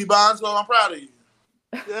me, B-Bond, so I'm proud of you.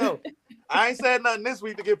 Yo, I ain't said nothing this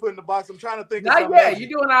week to get put in the box. I'm trying to think of Not something yet. edgy. You're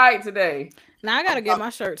doing all right today. Now I gotta get my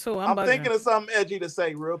shirt too. I'm bugging. thinking of something edgy to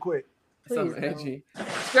say real quick. Something edgy.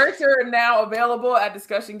 Shirts are now available at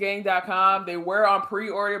discussiongang.com. They were on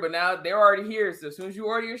pre-order, but now they're already here. So as soon as you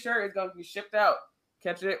order your shirt, it's gonna be shipped out.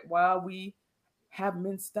 Catch it while we have them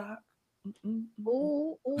in stock. Ooh,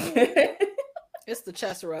 ooh. It's the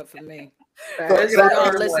chest rub for me. That's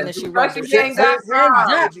Y'all listen and she rubbed her chest.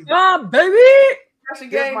 Discussiongang.com. Baby.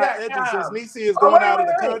 Here's my edgy since Discussiongang.com. Nisi is going out of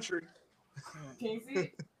the wait. country. Can you see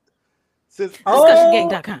it? Since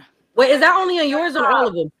Discussiongang.com. Wait, is that only on yours or all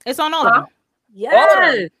of them? It's on all of them.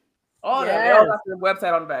 Yes. All of them. They all got the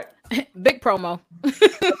website on the back. Big promo.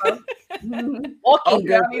 Walking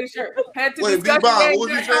Okay, I good. need a shirt. Head to Wait, B-Bomb, what was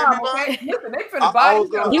you saying, discussiongang.com. B-Bomb? Okay? Listen, they I finna buy was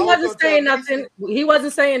these gonna- up. He I was wasn't gonna saying tell nothing. He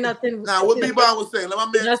wasn't saying nothing. Nah, what B-Bomb was saying? Let my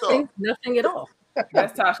man Nothing. talk. Nothing at all.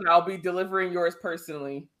 Yes, Tasha, I'll be delivering yours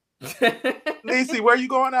personally. Nisi, where you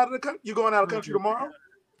going out of the country? You going out of the country tomorrow?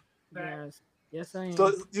 Yes. Yes, I am.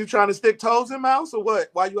 So you trying to stick toes in mouths or what?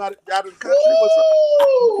 Why you out of the country?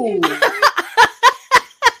 What's up?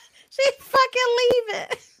 She fucking leaving.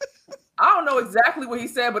 I don't know exactly what he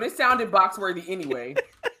said, but it sounded box worthy anyway.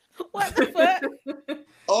 What the fuck?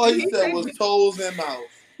 All he said was toes and mouth.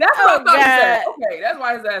 That's what I thought he said. God. Okay, that's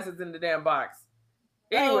why his ass is in the damn box.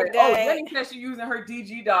 Anyway, God. Jenny said she's using her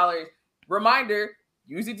DG dollars. Reminder,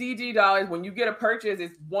 use the DG dollars. When you get a purchase,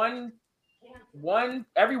 it's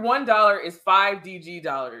every $1 is 5 DG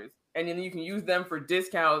dollars. And then you can use them for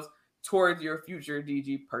discounts towards your future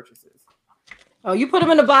DG purchases. Oh, you put them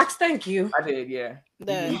in the box. Thank you. I did, yeah.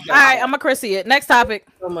 All right, I'm a Chrissy it. Next topic.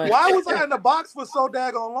 So much. Why was I in the box for so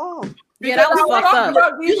daggone long? Yeah, that was fucked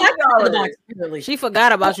up. You like it in the box, really. She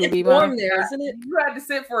forgot about you, It's B warm Mom. there, isn't it? You had to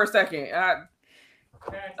sit for a second. I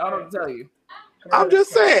don't know what to tell you. I'm just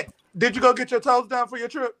saying. Did you go get your toes done for your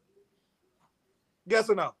trip? Yes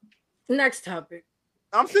or no? Next topic.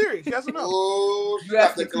 I'm serious. Yes or no? Oh, You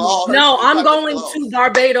got the gloss. No, She I'm got the going gloss. to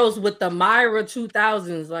Barbados with the Myra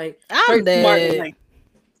 2000s. Like I'm Tracy dead. Martin, like,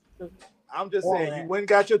 I'm just saying you went and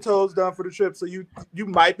got your toes done for the trip, so you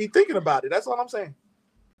might be thinking about it. That's all I'm saying.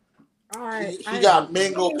 all right. She got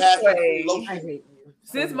mango passion Anyway. I lotion. hate you.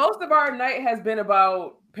 Since most of our night has been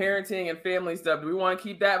about parenting and family stuff, do we want to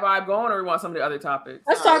keep that vibe going, or we want some of the other topics?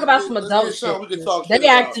 Let's talk about some let's adult get some. We can shit. talk shit They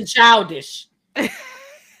about. acting childish.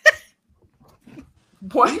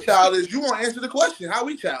 We childish. You won't answer the question. How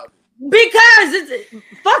we childish? Because it's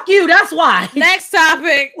fuck you, that's why. Next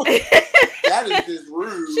topic. That is just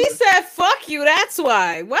rude. She said, "Fuck you." That's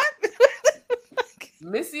why. What?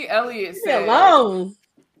 Missy Elliott Leave me said, alone.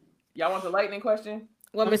 y'all want the lightning question?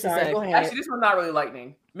 What I'm Missy sorry, said? go ahead. Actually, this one's not really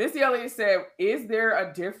lightning. Missy Elliott said, is there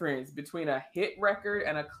a difference between a hit record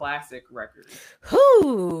and a classic record?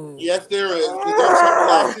 Who? Yes, there is. 'Cause there are some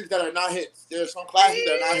classics that are not hits. There are some classics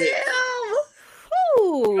that are not hits.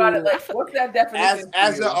 You gotta, like, what's that definition?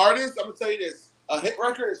 As for an you? artist, I'm gonna tell you this: a hit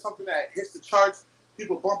record is something that hits the charts,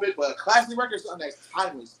 people bump it, but a classic record is something that's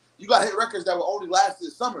timeless. You got hit records that will only last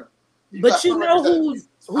this summer. But got you some know records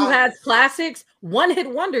who has classics? One hit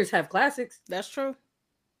wonders have classics. That's true.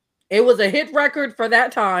 It was a hit record for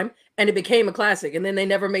that time, and it became a classic, and then they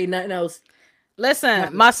never made nothing else.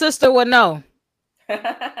 Listen, my sister would know.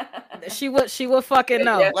 She would fucking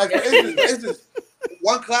know. Like it's just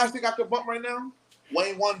one classic I could bump right now.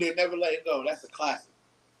 Wayne Wonder, Never Let It Go. That's a classic.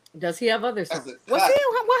 Does he have other That's songs? a What's he? classic.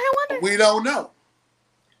 What Wonder? We don't know.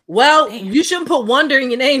 Well, you shouldn't put Wonder in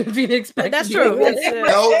your name if you didn't expect. That's to be true. a That's, winner.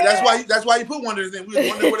 No, that's why you put Wonder in. We was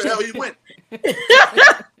wondering where the hell he went.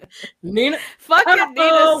 Nina, Fucking Uh-oh,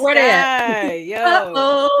 Nina where they Sky, yo.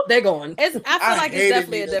 oh, they're going. I feel like it's hated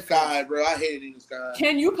definitely a Nina difference. Sky, bro. I hated Nina Sky.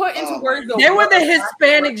 Can you put into words the They were what the a classic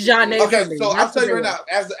Hispanic record is? genre. Okay, so I'll tell you right now,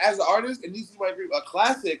 as an artist, and these might agree, a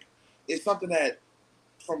classic is something that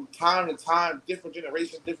from time to time, different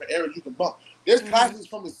generations, different eras, you can bump. There's classics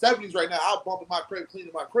from the 70s right now. I'll bump in my crib, clean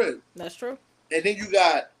in my crib. That's true. And then you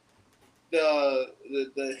got the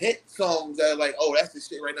hit songs that are like, oh, that's the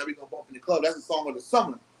shit right now. We gonna bump in the club. That's the song of the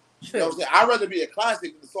summer. You know what I'm saying? I'd rather be a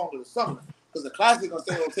classic than the song of the summer. because the classic gonna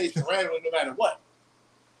stay in rotation randomly no matter what.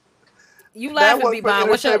 You laughing, B-Bond.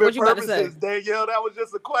 What you about to say? Danielle, that was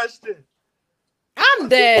just a question. I'm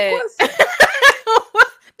dead.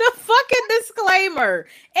 The fucking disclaimer.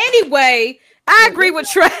 Anyway, I agree with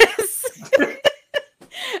Tress.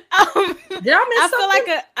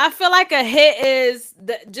 I feel like a hit is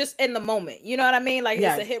just in the moment. You know what I mean? Like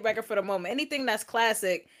it's a hit record for the moment. Anything that's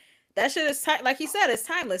classic, that shit is like he said, it's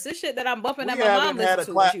timeless. This shit that I'm bumping that my mom listened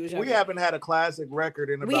to when she was younger. We haven't had a classic record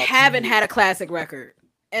in about We haven't had a classic record,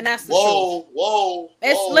 and that's the truth. Whoa!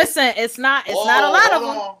 Listen, it's not a lot of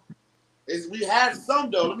them. We had some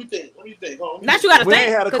though. Let me think. Not you gotta we think.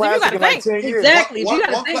 Ain't had a classic in like 10 years. Exactly. One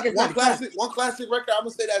classic record. I'm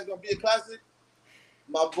gonna say that's gonna be a classic.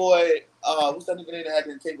 My boy, what's that nigga name that had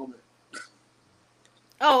the entanglement?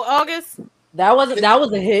 Oh, August. That was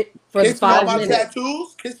a hit for the 5 minutes.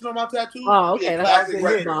 Kissing on my tattoos. Oh, okay. That was a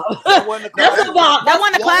hit. That wasn't a classic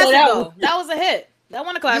though. That was a hit. That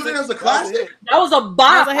wasn't a classic. You think it was a classic? That was a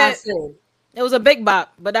bop. It was a big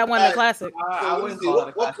bop, but that wasn't a classic. I wouldn't call it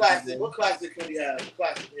a classic. What classic can we have?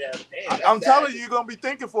 Damn, I'm telling you, you're gonna be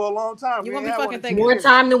thinking for a long time. You're gonna be fucking thinking. More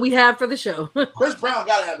time than we have for the show. Chris Brown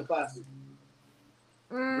gotta have the classic.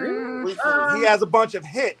 Really? He has a bunch of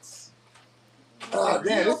hits. Oh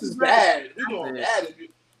damn, this is bad. We're doing bad.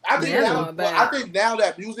 I think now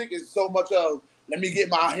that music is so much of let me get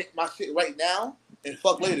my shit right now and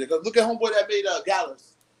fuck later. Because look at homeboy that made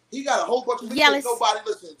Gallus. He got a whole bunch of shit nobody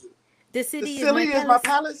listening to. The city is my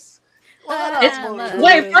palace.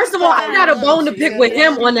 Wait, first of all, I got a bone to pick with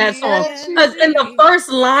him on that song. Because in the first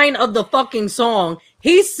line of the fucking song,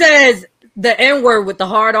 he says the N-word with the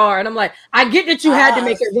hard R. And I'm like, I get that you had to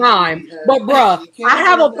make it rhyme, but bruh, I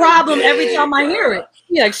have a problem every time I hear it.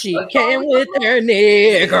 Like, she came with her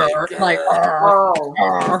nigger. Like,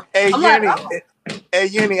 Hey, Yenny,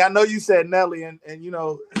 Yenny, I know you said Nelly, and you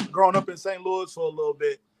know, growing up in St. Louis for a little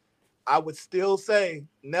bit, I would still say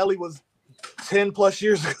Nelly was 10 plus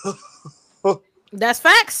years ago. That's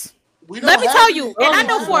facts. Let me tell you, and I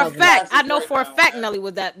know for a fact, Nelly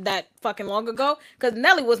was that fucking long ago, because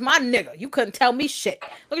Nelly was my nigga. You couldn't tell me shit.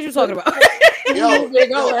 Look what you talking about. That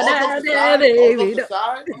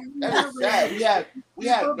is sad. We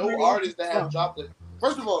had no artists that have dropped it.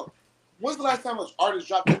 First of all, when's the last time an artist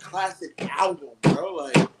dropped a classic album, bro?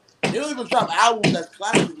 Like, they don't even drop albums that's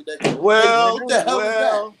classic. Well, what the hell is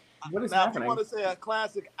that? What is now, happening? If you want to say a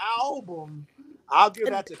classic album, I'll give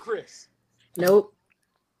that to Chris. Nope.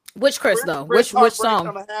 Which Chris though? Which song?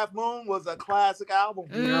 On a Half Moon was a classic album.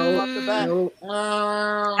 No.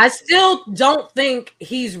 I still don't think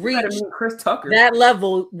he's reached Chris Tucker that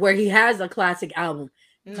level where he has a classic album.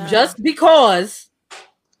 No. Just because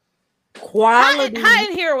quality. Hot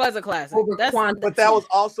in Here was a classic. But that was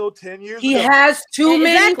also 10 years ago. He has too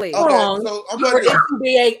many songs. So it can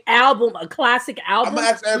be an album, a classic album.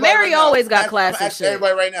 Mary always got classic shit.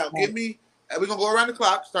 Everybody right now, give me. We're gonna go around the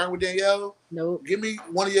clock, starting with Danielle. Nope. Give me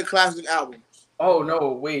one of your classic albums. Oh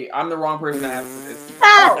no, wait, I'm the wrong person to ask this.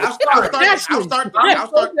 I'll start.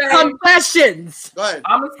 Confessions. Go ahead.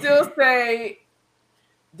 I'm gonna still say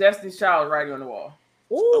Destiny's Child, Writing on the Wall.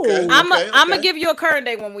 Ooh. Okay, I'm gonna give you a current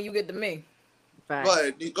day one when you get to me. Go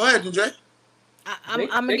ahead, DJ. I'm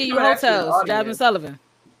gonna give you Hotels, Jasmine Sullivan.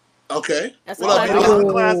 Okay. That's what up,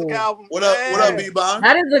 B-Bond? Classic album. What up, B-Bond?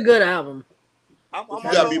 That is a good album. I'm gonna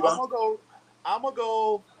go.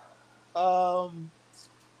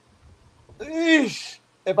 If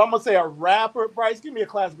I'm gonna say a rapper, Bryce, give me a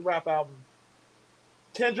classic rap album.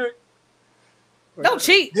 Kendrick. Don't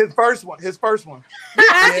cheat. His first one. You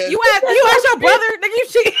asked your brother, nigga, you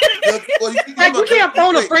cheat. You can't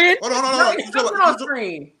phone a friend. Hold on.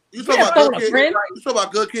 You talking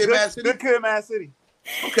about Good Kid, Mad City? Good Kid, Mad City.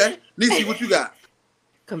 Okay. Niecy, what you got?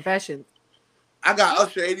 Confessions. I got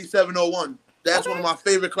Usher 8701. That's one of my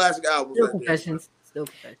favorite classic albums. Still Confessions.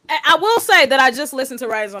 I will say that I just listened to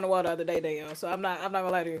Rise on the Wall the other day, Danielle. So I'm not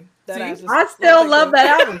gonna lie to you. I still love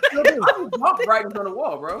that album. I love Rise on the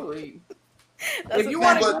Wall, bro. Like, if you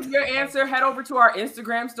want to give your answer, head over to our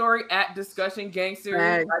Instagram story at Discussion Gangsters.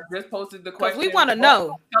 Right. I just posted the question. We want to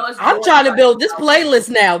know. I'm trying to build this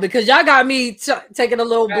playlist now because y'all got me taking a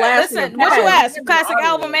little blast. Listen, what you ask? Classic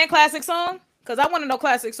album and classic song? Because I want to know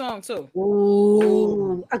classic song too.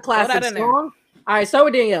 Ooh, a classic song. All right, so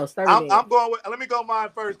with Danielle. I'm going with. Let me go mine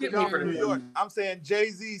first. Because I'm from New York. I'm saying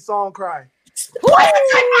Jay-Z song "Cry." Who ain't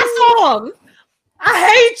that song? I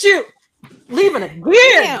hate you. Leaving again.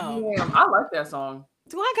 Damn, I like that song.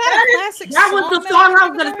 Do I got a classic song? That was the song I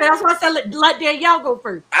was gonna say. That's why I said let Danielle go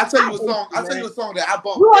first. I'll tell you a song that I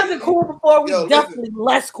bumped. You wasn't cool before. We definitely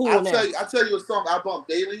less cool now. I'll tell you a song I bump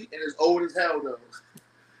daily, and it's old as hell though.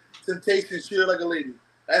 Temptation, Cheer Like a Lady.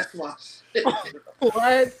 That's my shit.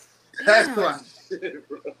 What? That's my shit,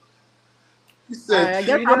 bro. He All said, right, I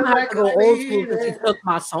guess I'm gonna have to go old school since you took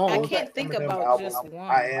my I song. can't think Eminem about album, just one.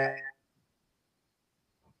 I Am.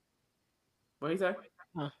 What do you say?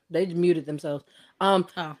 They just muted themselves. Oh.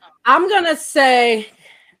 I'm gonna say,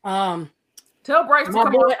 Tell Bryce to my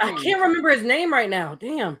come boy. on. I can't remember his name right now.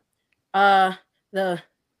 Damn. The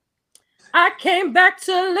I came back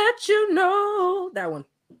to let you know that one.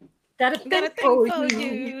 Gotta think for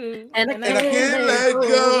you, and I can't let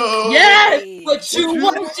go. Yes, Hey. what you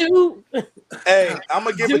want to. Hey, I'm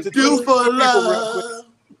gonna give it to Do two for people real quick. love.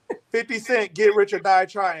 50 Cent, Get Rich or Die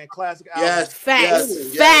Trying, classic album. Yes, Facts,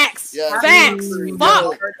 yes, facts, yes. facts. Yo,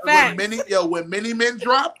 Fuck, when facts. many men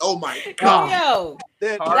dropped, oh my god. Yo,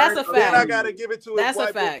 Then, that's a then I fact. gotta give it to That's a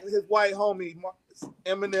fact. his white homie,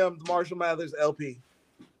 Eminem's Marshall Mathers LP.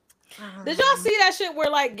 Did y'all see that shit where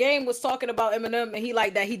like Game was talking about Eminem and he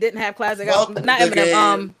like that he didn't have classic Fuck albums? Not the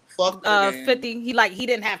Eminem. Game. Fuck the Game. 50. He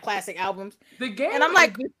didn't have classic albums. The Game, And I'm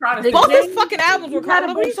like, is just trying to both say- his fucking albums were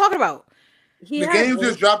classic. What are you talking about? The Game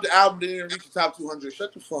just dropped the album, didn't even reach the top 200.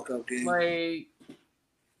 Shut the fuck up, Game. like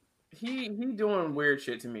he doing weird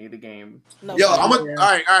shit to me. The Game. No, Yo, fuck. I'm all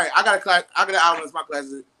right. I got an album that's my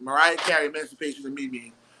classic. Mariah Carey, Emancipation of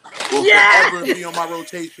Me will forever be on my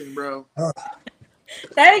rotation, bro.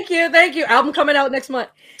 Thank you. Album coming out next month.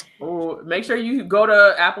 Oh, make sure you go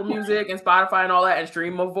to Apple Music and Spotify and all that and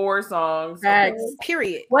stream Mavor songs. Facts. Okay?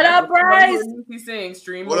 Period. What up, Bryce? He sings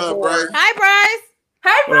stream. What up, Bryce? Hi, Bryce.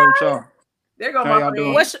 Hey, What up, Bryce. y'all? There go How my y'all friend.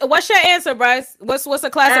 doing? What's your answer, Bryce? What's a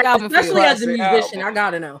classic album for you? Especially as a Classic musician, album. I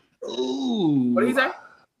gotta know. Ooh. What did he say?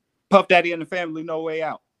 Puff Daddy and the Family, No Way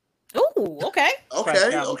Out. Ooh, okay. Okay.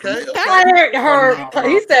 I heard her.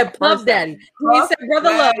 He said Puff Daddy. He ain't Puff say Brother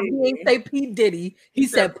Love. Daddy. He ain't say P Diddy. He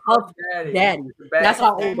said Puff Daddy. That's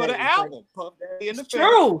how Name old of the that is. album. Puff Daddy and the It's Family.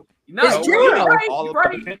 true. No, It's true, you're though. right. All You're of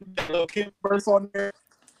right. the little kid verse on there.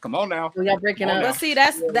 Come on now. We got breaking Come on up. now. But see,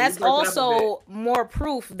 that's breaking up a also more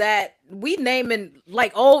proof that we naming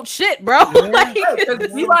like old shit, bro. Like, Because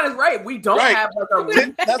Devon is right. We don't Right. have like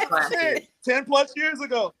a That's what I said. 10 plus years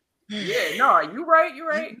ago. Yeah, no, you're right. You're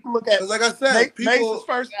right. Look at Like I said, Mace's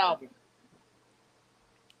first album.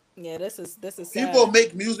 yeah, this is sad. people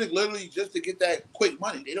make music literally just to get that quick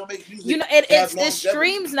money. They don't make music. You know, to have it's longevity.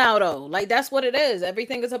 streams now though. Like that's what it is.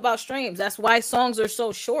 Everything is about streams. That's why songs are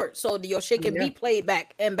so short, so your shit can be played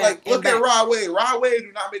back and back. Like, look and at back. Rod Wave. Rod Wave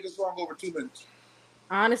do not make a song over 2 minutes.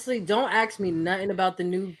 Honestly, don't ask me nothing about the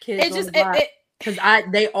new kids. It just it, because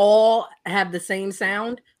they all have the same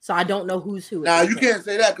sound, so I don't know who's who. Now you can't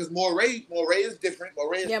say that because Moray is different.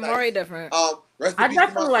 Moray is yeah, nice. Moray different. Rest in I peace to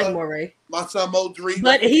definitely my like son, Moray, my son Mo3.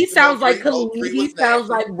 but he sounds like Khalid. Mo3 He was sounds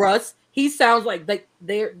nasty. like Russ. He sounds like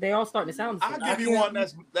they all starting to sound the I'll same. give you one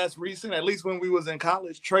that's recent, at least when we was in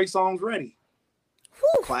college. Trey Songz Ready.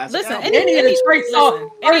 Whew. Classic Listen, album. Any Trey song,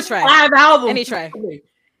 any first Trey, 5 albums, any Trey,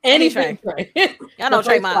 anything Trey. Trey. Y'all know The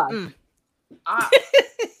Trey first my. five.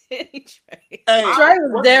 Any Trey. Hey, Trey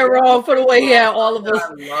was there wrong for the way he had all of us.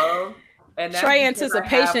 I love. And that's Trey because I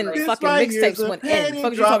have, Anticipation like, fucking right here is mixtapes a went in. penny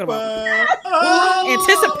Fuck you talking about? Oh.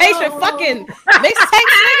 Anticipation fucking mixtapes,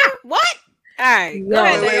 nigga. What? All right. Go No.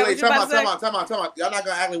 ahead, Wait, nigga. What wait, you about to say? time out. Y'all not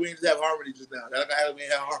gonna act like we didn't have harmony just now. Y'all not gonna act like we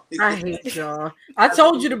didn't have harmony. I hate y'all. I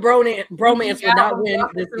told you the bromance would not win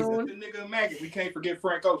this season. The nigga Maggot. We can't forget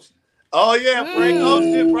Frank Ocean. Oh yeah, Frank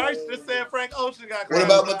Ocean. Bryce just said Frank Ocean got. What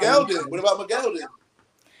about Miguel then?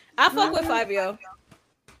 I fuck with Fabio.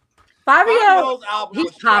 Fabio, album he's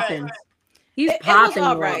was trash. popping. He's It was popping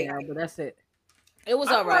all right right. now, but that's it. It was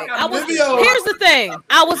I all right. fuck I was. with Fabio. Here's the thing.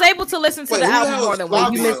 I was able to listen to Wait, the who the album hell more is than one.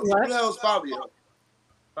 Fabio? You missed what? Who the hell is Fabio?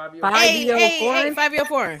 Fabio. Foreign? Fabio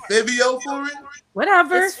Foreign. Fabio for it?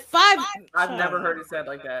 Whatever. It's five. I've never heard it said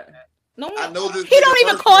like that. No, I know this. he don't nigga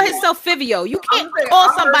even call personally. himself Fivio. You can't I'm saying, call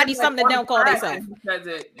I heard somebody it, like, something on they don't call track, themselves. and He says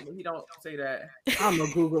it. He don't say that. I'm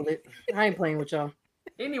gonna Google it. I ain't playing with y'all.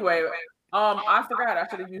 Anyway, I forgot. I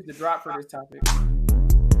should have used the drop for this topic.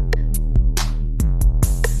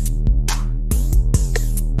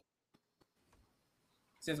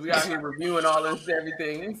 Since we out here reviewing all this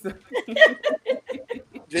everything.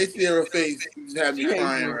 J Sierra face just had me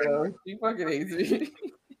crying right now. She fucking hates me.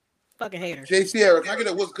 Fucking hater. J Sierra, can I get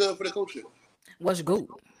a what's good for the culture? What's good?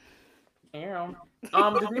 Damn.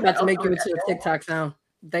 I'm about to make you into a TikTok sound.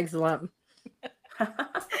 Thanks a lot.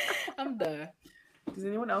 I'm done. Does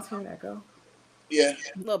anyone else hear an echo? Yeah.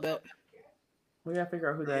 A little bit. We gotta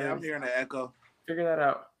figure out who that is. Yeah, I'm hearing the echo. Figure that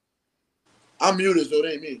out. I'm muted, so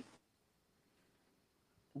it ain't me.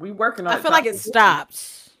 We working on I it. feel like it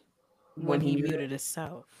stopped When when he he muted. muted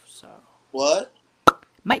himself. So What?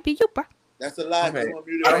 might be you, bro. That's a lie. Okay. I'm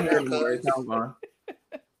muted I right don't hear now, anymore. cuz. It's all gone.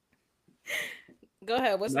 Go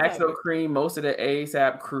ahead. What's the Maxo topic? Cream, most of the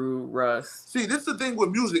ASAP crew, Russ. See, this is the thing with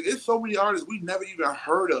music. It's so many artists we never even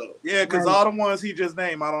heard of. Yeah, because all the ones he just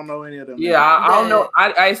named, I don't know any of them. Yeah, I don't know.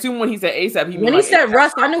 I assume when he said ASAP, he when he said A$AP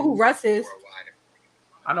Russ, I know who Russ is.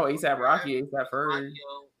 I know ASAP Rocky, ASAP Ferg.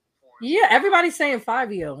 Yeah, everybody's saying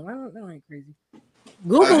Fivio. I don't know, ain't crazy.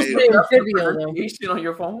 Google's saying Fivio though. On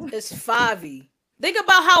your phone, it's Favi. Think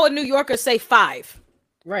about how a New Yorker say five.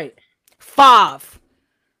 Right. Five.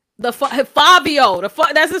 Fabio.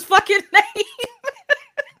 That's his fucking name.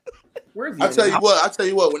 Where's he? I tell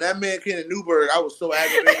you what. When that man came to Newburgh, I was so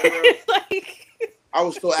aggravated. I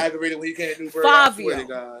was so aggravated when he came to Newburgh. Fabio. I swear to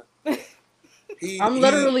God. I'm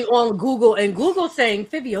literally on Google and Google saying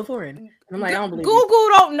Fivio foreign. And I'm like, I don't believe Google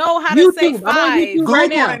don't know how to say five. Google right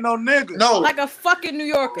now. Ain't no nigga. No, like a fucking New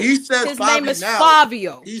Yorker. He says his Favi name is now.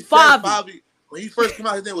 Fabio. He said Favi. Favi. When he first came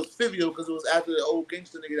out, his name was Fivio because it was after the old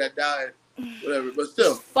gangster nigga that died. Whatever, but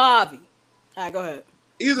still. Favi. All right, go ahead.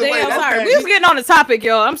 Either way, I'm sorry. We was getting on the topic,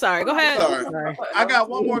 yo. I'm sorry. Go ahead. Sorry. I got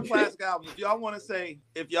one more classic album. If y'all want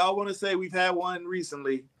to say we've had one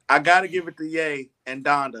recently, I gotta give it to Ye and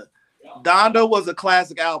Donda. Donda was a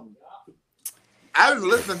classic album. I haven't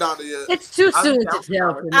listened to Donda yet. It's too soon to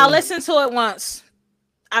tell. I listened to it once.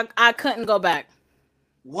 I couldn't go back.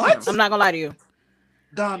 What? I'm not gonna lie to you.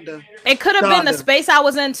 Donda. It could have been the space I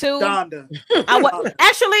was in too. Donda.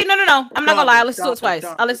 Actually, no. I'm not gonna lie. I listened to it twice.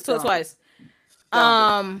 I listened to it twice.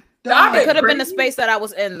 It could have been the space that I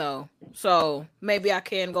was in though. So maybe I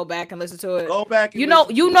can go back and listen to it. Go back. You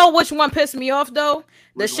know which one pissed me off though?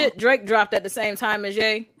 The shit Drake dropped at the same time as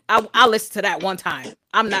Ye. I listened to that one time.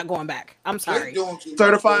 I'm not going back. I'm sorry.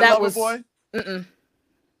 Certified Lover Boy. Listen,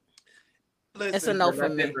 it's a Listen, no for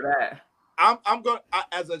me. For that. I'm going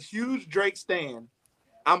as a huge Drake stan.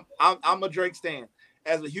 I'm a Drake stan.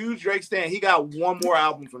 As a huge Drake stan, he got one more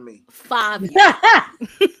album for me. 5.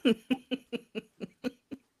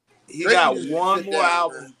 He got one more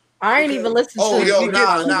album. I ain't even listened to it.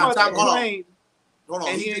 Hold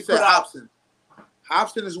on. He said Hobson.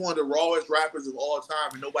 Hobson is one of the rawest rappers of all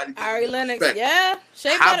time, and nobody can Ari Lennox, respect. yeah.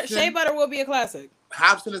 Shea Butter will be a classic.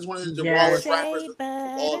 Hobson is one of the rawest rappers of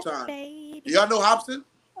all time. Do y'all know Hobson?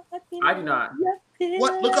 I do not.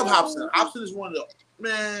 What? Look up Hobson. Hobson is one of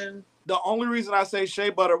the The only reason I say Shea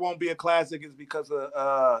Butter won't be a classic is because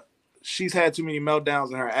of she's had too many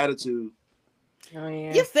meltdowns in her attitude. Oh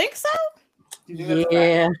yeah. You think so?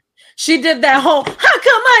 Yeah. She did that whole "how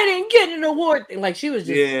come I didn't get an award" thing. Like she was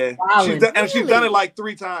just she's done it like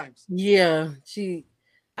 3 times. Yeah,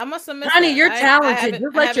 I must have missed. Honey, that. you're talented.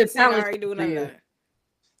 Just let your talent do that.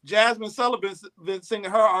 Jasmine Sullivan's been singing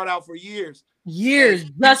her art out for years.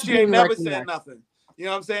 Just she ain't never said nothing. You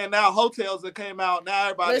know what I'm saying? Now Hotels that came out. Now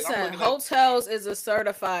everybody. Listen, Hotels is a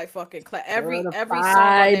certified fucking class. Every song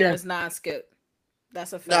on there is non-skip.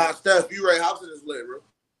 That's a fact. Nah, Steph, you right. Hobson is lit, bro.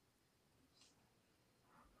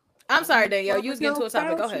 I'm sorry, Danielle. You was getting to a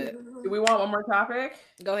topic. Go ahead. Do we want one more topic?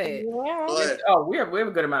 Go ahead. Oh, we have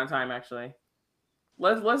a good amount of time actually.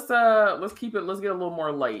 Let's keep it. Let's get a little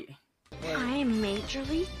more light. I am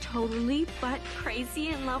majorly, totally, but crazy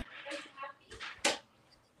in love.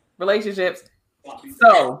 Relationships.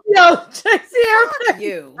 So,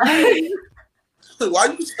 you. Why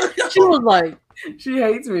you say that? She was like, she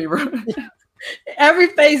hates me, bro. Every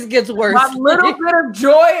face gets worse. My little bit of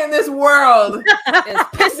joy in this world is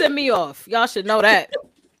pissing me off. Y'all should know that.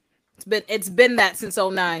 It's been that since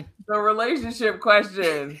 09. The relationship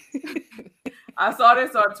question. I saw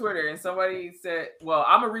this on Twitter and somebody said, well,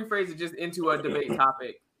 I'm gonna rephrase it just into a debate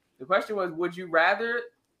topic. The question was, would you rather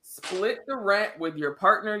split the rent with your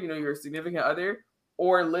partner, your significant other,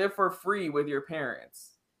 or live for free with your parents?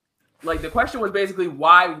 Like the question was basically,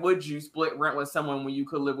 why would you split rent with someone when you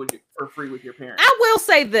could live for free with your parents? I will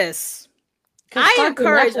say this. I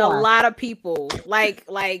encourage a lot of people like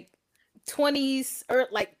 20s or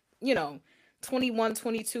 21,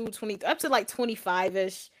 22, 20 up to like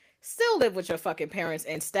 25-ish. Still live with your fucking parents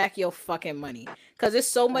and stack your fucking money. Because there's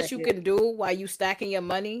so much you can do while you stacking your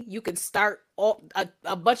money. You can start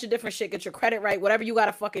a bunch of different shit, get your credit right, whatever you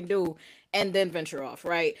gotta fucking do, and then venture off,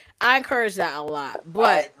 right? I encourage that a lot.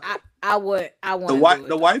 But I want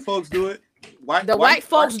the white folks do it. White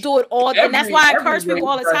folks do it all, and that's why I encourage people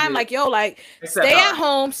all the time. Like, yo, stay at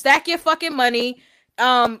home, stack your fucking money.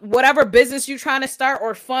 Whatever business you trying to start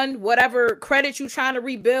or fund, whatever credit you trying to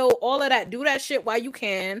rebuild, all of that, do that shit while you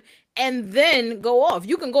can, and then go off.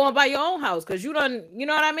 You can go and buy your own house because you know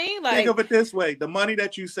what I mean? Like, think of it this way: the money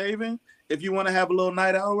that you saving, if you want to have a little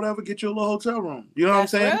night out or whatever, get you a little hotel room. You know what I'm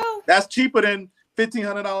saying? Real. That's cheaper than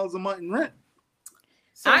 $1,500 a month in rent.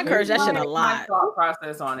 So I encourage that shit a lot. My thought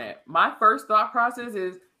process on it. My first thought process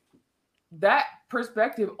is that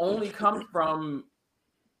perspective only comes from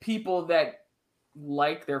people that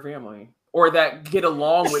like their family or that get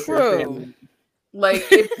along with their family. Like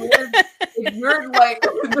if you're like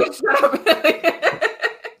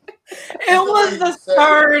it was the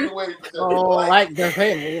stern. Like their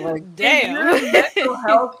family. Like damn. If your mental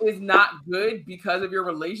health is not good because of your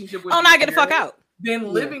relationship with not get the fuck out.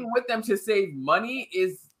 Then living with them to save money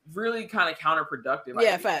is really kind of counterproductive.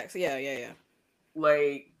 Yeah, facts. Yeah.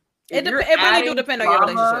 Like it really do depend on your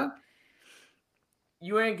relationship.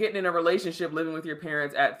 You ain't getting in a relationship living with your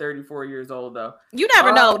parents at 34 years old, though. You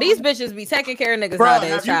never know. These bitches be taking care of niggas nowadays.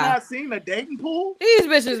 Have you not seen the dating pool? These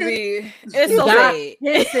bitches be. It's so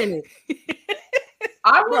bad.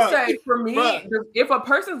 I would say for me, if a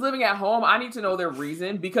person's living at home, I need to know their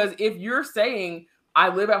reason. Because if you're saying I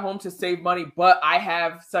live at home to save money, but I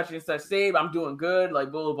have such and such saved, I'm doing good,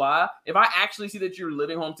 like blah blah blah. If I actually see that you're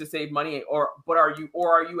living home to save money, are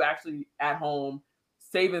you actually at home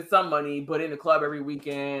saving some money, but in the club every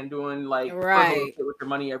weekend, doing like with your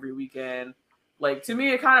money every weekend? Like, to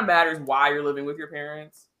me, it kind of matters why you're living with your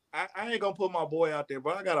parents. I ain't gonna put my boy out there,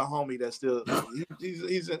 but I got a homie that's still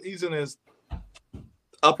he's in his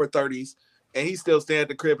upper 30s, and he still stay at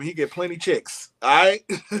the crib, and he get plenty chicks. All right,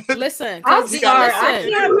 listen, I'm sorry,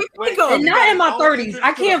 and not in my 30s.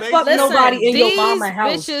 I can't fuck nobody in your mama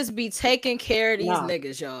house. These bitches be taking care of these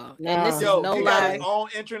niggas, y'all. And this is no lie. Got his own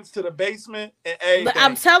entrance to the basement and everything.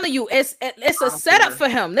 I'm telling you, it's a setup for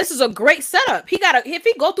him. This is a great setup. If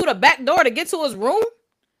he go through the back door to get to his room,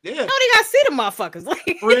 yeah, no, they gotta see the motherfuckers.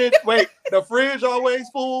 The fridge always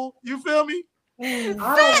full. You feel me? I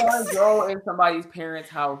don't want to go in somebody's parents'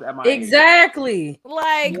 house at my age.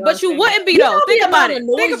 Like, but you wouldn't be though. Think about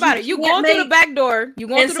it. You going through the back door. You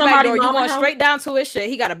going through the back door. You going straight down to his shit.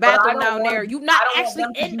 He got a bathroom down there. You not actually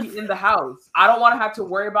in the house. I don't want to have to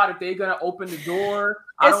worry about if they're gonna open the door.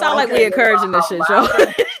 It sounds like we encouraging this shit, y'all.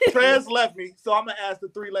 Trez left me, so I'm gonna ask the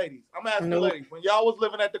three ladies. The ladies, when y'all was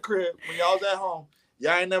living at the crib, when y'all was at home,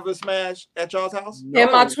 y'all ain't never smashed at y'all's house? No.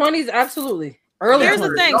 In my 20s, absolutely. Here's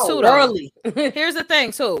the thing too. Here's the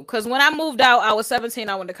thing too, because when I moved out, I was 17.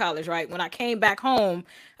 I went to college, right? When I came back home,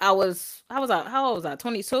 how old was I?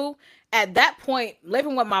 22. At that point,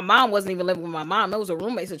 living with my mom wasn't even living with my mom. It was a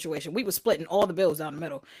roommate situation. We were splitting all the bills down the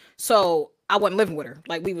middle. So I wasn't living with her.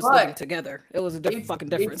 Like, we was living together. It was a fucking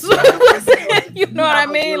difference. You know what I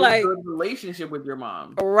mean? Like, good relationship with your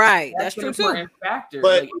mom. Right. That's true too. Factor.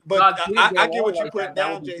 But I get what you put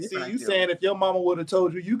down, JC. You saying if your mama would have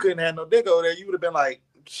told you couldn't have no dick over there, you would have been like,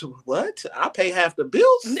 what? I pay half the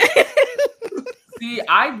bills? See,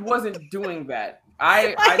 I wasn't doing that.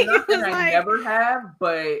 I never have,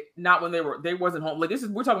 but not when they wasn't home. Like,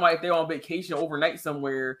 we're talking about if they're on vacation overnight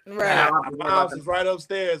somewhere. Right. My house was right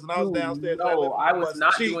upstairs, and I was downstairs. No, I was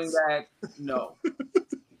not doing that. No.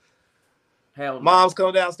 Hell no. Mom's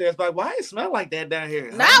come downstairs, like, why it smell like that down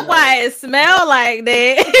here? Not why it smell like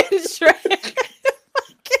that.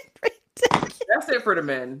 That's it for the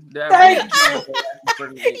men. Yo,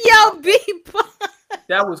 people.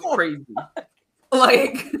 That was crazy.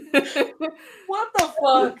 Like, what the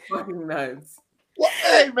fuck? Fucking nuts. Well,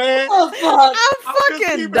 hey, man. What the fuck? I'm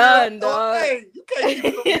fucking done, dog. Hey, you can't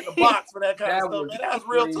even put me in the box for that kind of stuff, man. That's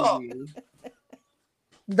real talk.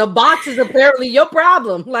 The box is apparently your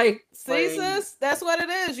problem. Like, see, sis, that's what it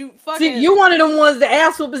is. You fucking. See, you one of them ones the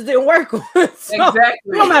ass whoopers didn't work on. So,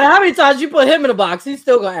 exactly. No matter how many times you put him in a box, he's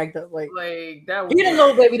still gonna act up like that. He didn't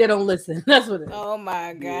know, baby. They don't listen. That's what it is. Oh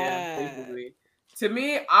my god. Yeah, to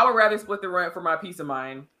me, I would rather split the rent for my peace of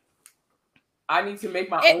mind. I need to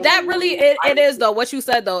make my own. That really it is though. What you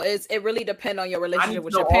said though is it really depends on your relationship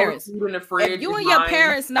with your parents. If you and your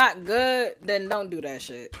parents not good, then don't do that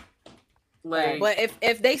shit. Like, but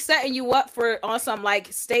if they setting you up on some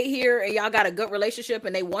like stay here and y'all got a good relationship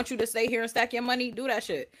and they want you to stay here and stack your money, do that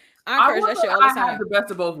shit. I encourage that shit all the time. I have the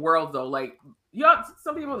best of both worlds though. Like,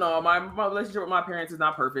 some people know my relationship with my parents is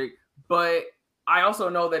not perfect, but I also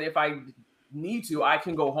know that if I need to, I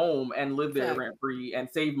can go home and live there rent free and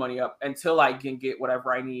save money up until I can get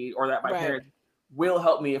whatever I need, or that my parents will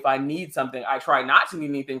help me if I need something. I try not to need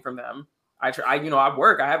anything from them. I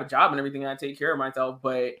work, I have a job and everything, and I take care of myself,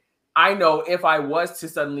 but I know if I was to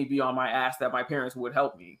suddenly be on my ass that my parents would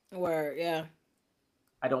help me. Word, yeah.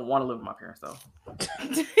 I don't want to live with my parents though.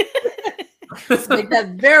 Let's make that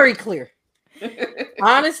very clear.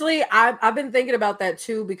 Honestly, I've been thinking about that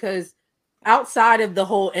too, because outside of the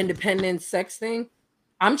whole independent sex thing,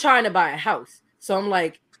 I'm trying to buy a house. So I'm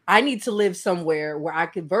like, I need to live somewhere where I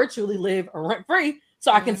could virtually live rent free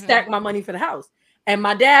so I can stack my money for the house. And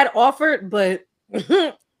my dad offered, but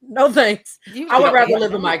no thanks. I would rather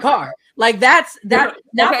live in my car. Like that's that.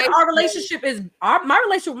 Now our relationship is my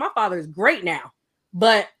relationship with my father is great now,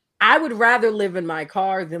 but I would rather live in my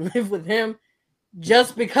car than live with him,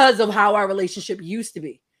 just because of how our relationship used to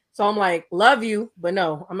be. So I'm like, love you, but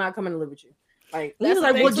no, I'm not coming to live with you. Like he was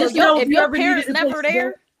like, well, just if your parents never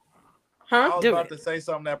there, I was about to say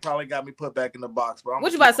something that probably got me put back in the box, but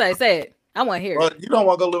what you about to say? Say it. I want to hear it. You don't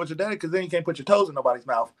want to go live with your daddy because then you can't put your toes in nobody's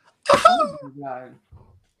mouth. Oh my God.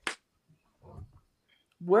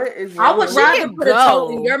 What is I would rather put a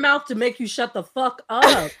toe in your mouth to make you shut the fuck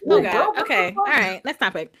up. Oh God. Okay. All right. Next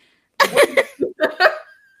topic.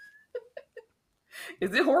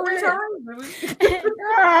 Is it horror time?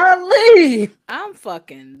 Golly. I'm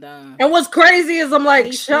fucking done. And what's crazy is I'm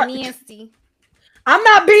like, shut. Nasty. I'm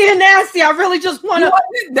not being nasty. I really just want to.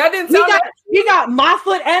 That didn't sound. He got my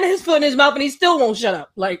foot and his foot in his mouth, and he still won't shut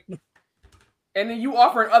up. Like. And then you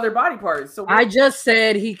offering other body parts. So I just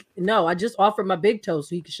said I just offered my big toe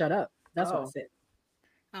so he could shut up. That's what I said.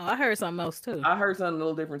 Oh, I heard something else too. I heard something a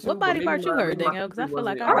little different too. What body part you heard, Danielle? Because I feel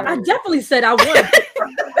like I definitely said I want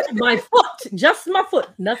my foot, just my foot,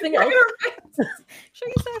 nothing else. Sure,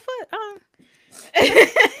 you said foot.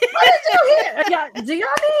 What did you hear? Do y'all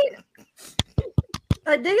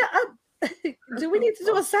need? Do we need to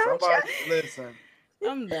do a sound check? Listen.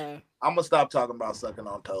 I'm done. I'm gonna stop talking about sucking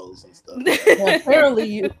on toes and stuff. Well, apparently,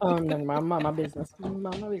 you. Never mind. My business. My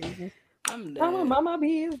business. I'm done. My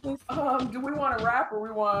business. Do we want to wrap or we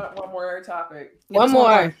want one more topic? One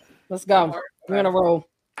more. Let's go. We're gonna roll.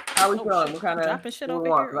 How we feeling? What kind of dropping shit over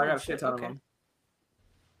here? I got a shit ton of them.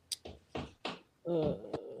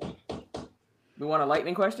 We want a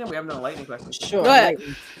lightning question? We haven't done a lightning question. Sure. Go ahead.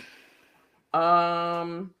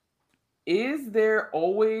 Is there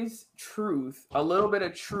always truth, a little bit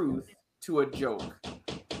of truth to a joke?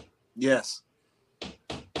 Yes.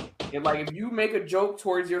 And like if you make a joke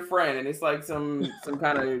towards your friend and it's like some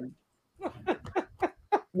kind of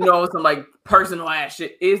some like personal ass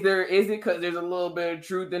shit, is it because there's a little bit of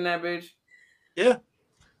truth in that bitch? Yeah.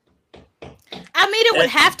 I mean, it would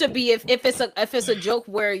have to be if it's a joke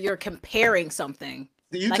where you're comparing something.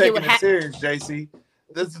 You like taking it serious, JC.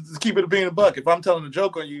 This is keep it being a buck. If I'm telling a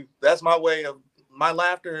joke on you, that's my way of my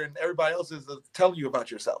laughter, and everybody else is telling you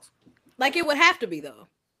about yourself. Like it would have to be though.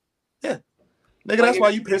 Yeah, nigga, that's why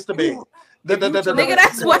you pissed the bed. Nigga,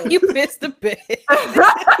 that's why you pissed the bed.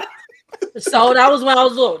 So that was when I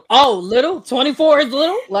was little. Oh, little 24 is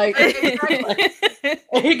little. Like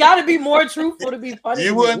it got to be more truthful to be funny.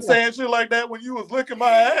 You wasn't saying shit like that when you was licking my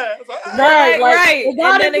ass. Right.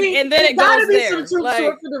 And then it goes be there. Some truth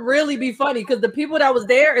for it to really be funny because the people that was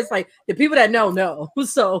there, it's like the people that know.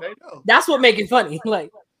 So that's what make it funny.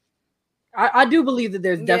 Like I do believe that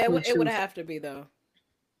there's definitely it would have to be though.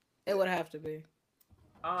 It would have to be.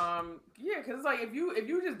 Yeah, because it's like if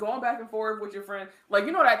you just going back and forth with your friend, like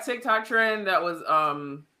that TikTok trend that was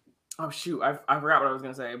oh shoot, I forgot what I was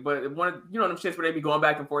gonna say, but one of them shits where they be going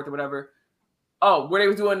back and forth or whatever. Oh, where they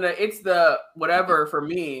was doing it's the whatever for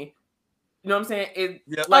me. You know what I'm saying?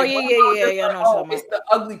 Yeah. No, it's the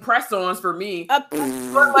ugly press-ons for me. But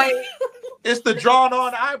like it's the drawn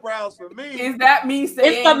on eyebrows for me. Is that me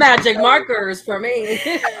saying it's the magic markers for me?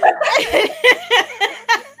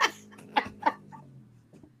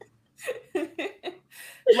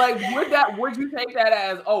 Like would you take that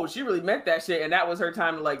as she really meant that shit and that was her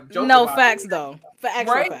time to like joke? No about facts it. Though. For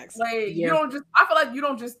actual right? Facts. Like you don't just I feel like you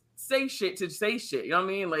don't just say shit to say shit. You know what I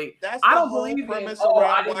mean? Like that's I don't the believe premise in,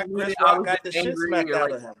 around why Chris Rock got the shit smacked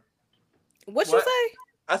out of him. What you say?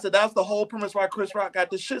 I said that's the whole premise why Chris Rock got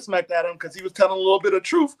the shit smacked out of him because he was telling a little bit of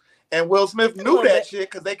truth and Will Smith knew that shit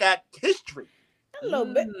because they got history. A little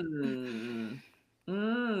bit. And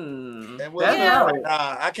Will Smith like,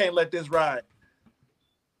 nah, I can't let this ride.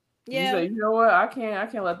 Yeah. You know what? I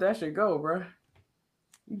can't let that shit go, bro.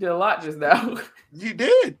 You did a lot just now. You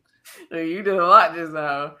did. You did a lot just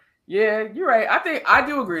now. Yeah, you're right. I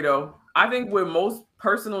do agree though. I think with most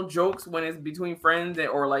personal jokes when it's between friends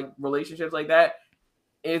or like relationships like that,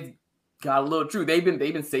 it's got a little truth. They've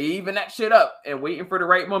been saving that shit up and waiting for the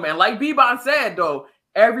right moment. And like B-Bon said though,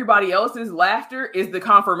 everybody else's laughter is the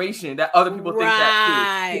confirmation that other people think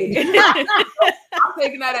that too. I'm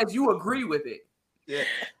taking that as you agree with it. Yeah.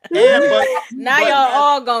 Now y'all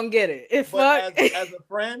all gonna get it. As a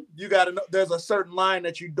friend, you gotta know there's a certain line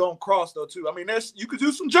that you don't cross though too. I mean, you could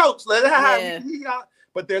do some jokes, but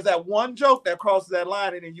there's that one joke that crosses that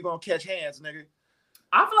line and then you're gonna catch hands, nigga.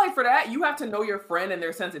 I feel like for that, you have to know your friend and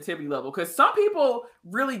their sensitivity level. Because some people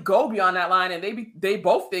really go beyond that line and they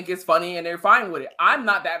both think it's funny and they're fine with it. I'm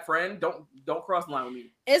not that friend. Don't cross the line with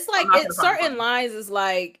me. It's like certain lines is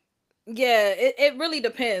like, yeah, it really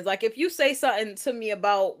depends. Like if you say something to me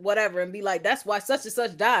about whatever and be like, that's why such and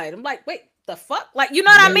such died. I'm like, wait, the fuck? Like, you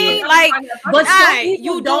know what I mean? Like, but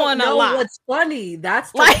you doing a lot. What's funny?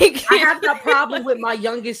 That's like I have that problem with my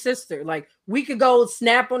youngest sister. Like, we could go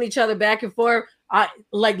snap on each other back and forth. I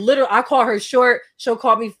call her short. She'll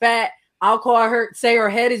call me fat. I'll call her, say her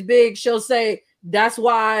head is big. She'll say, that's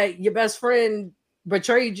why your best friend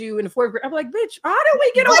betrayed you in the 4th grade. I'm like, bitch, how did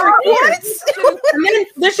we get over here? And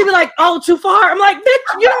then she'll be like, oh, too far. I'm like,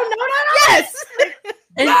 bitch, you don't know that? Yes.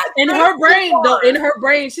 And in her brain, though, in her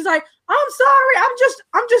brain, she's like, I'm sorry,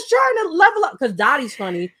 I'm just trying to level up, because Dottie's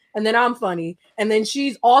funny, and then I'm funny, and then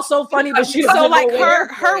she's also funny, but she so like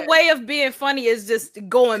her way of being funny is just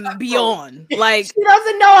going beyond. Like, she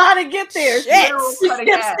doesn't know how to get there. Shit. She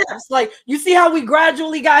skips steps. Like, you see how we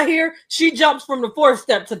gradually got here? She jumps from the 4th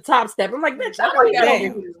step to the top step. I'm like, bitch, I'm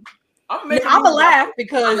gonna laugh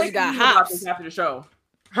because you got hops after the show.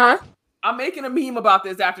 Huh? I'm making a meme about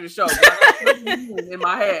this after the show. In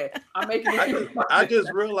my head, I'm making. I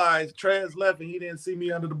just realized Trez left and he didn't see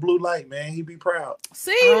me under the blue light. Man, he'd be proud.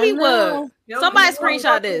 See, he would. Somebody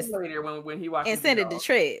screenshot this later when he watched and send it to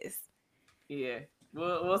Trez. Yeah,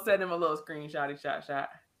 we'll send him a little screenshot.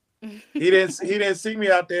 He didn't see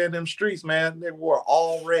me out there in them streets, man. They wore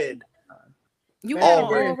all red. You wore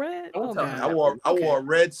all red? red? Oh, I wore a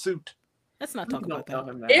red suit. Let's not talk about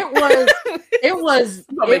that. It was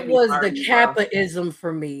the Kappa-ism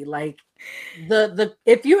for me. Like the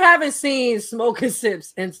if you haven't seen Smoke and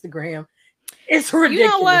Sips Instagram, it's ridiculous. You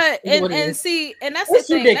know what? And see, and that's the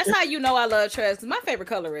thing. Ridiculous. That's how you know I love Trez, because my favorite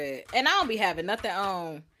color red, and I don't be having nothing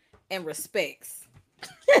on in respects.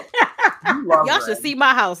 Y'all should see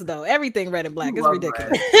my house though. Everything red and black. It's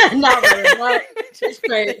ridiculous. Not red and black. It's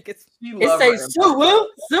great. It says so well.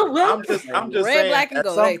 I'm just red, saying. Black, and at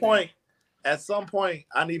gold, at some point,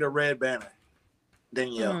 I need a red banner.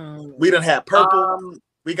 Danielle, we done had purple.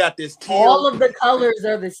 We got this teal. All of the colors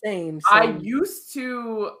are the same. So. I used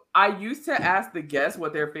to ask the guests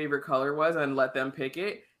what their favorite color was and let them pick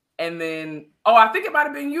it. And then, I think it might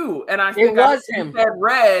have been you. And I think him. Said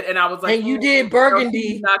red, and I was like, and you did burgundy.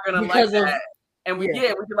 He's not gonna like that. And we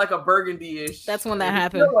did like a burgundy-ish. That's when that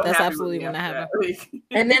happened. That's absolutely when that happened.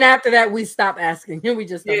 And then after that, we stopped asking. We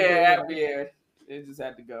just it just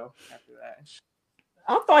had to go after that.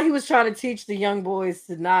 I thought he was trying to teach the young boys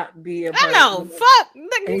to not be a. I know. Fuck.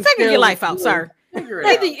 Figure your life out, sir.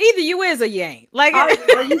 Either you is or you ain't. Like,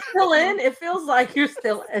 are you still in? It feels like you're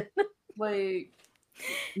still in. Like,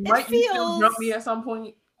 might you still jump me at some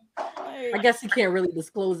point? I guess you can't really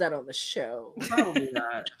disclose that on the show. Probably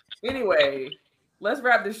not. Anyway, let's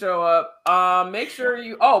wrap the show up. Make sure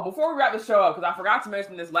you. Before we wrap the show up, because I forgot to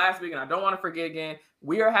mention this last week, and I don't want to forget again.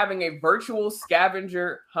 We are having a virtual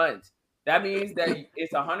scavenger hunt. That means that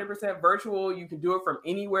it's 100% virtual. You can do it from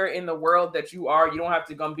anywhere in the world that you are. You don't have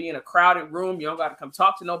to come be in a crowded room. You don't got to come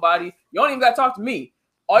talk to nobody. You don't even got to talk to me.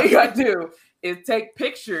 All you got to do is take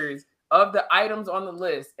pictures of the items on the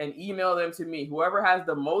list and email them to me. Whoever has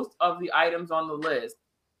the most of the items on the list,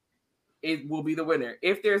 it will be the winner.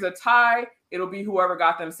 If there's a tie, it'll be whoever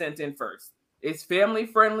got them sent in first. It's family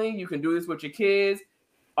friendly. You can do this with your kids.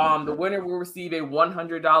 The winner will receive a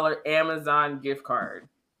 $100 Amazon gift card.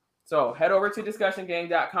 So head over to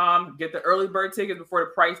discussiongang.com, get the early bird tickets before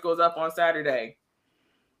the price goes up on Saturday.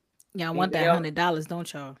 Y'all want that $100,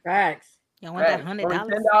 don't y'all? Facts. Y'all want that $100?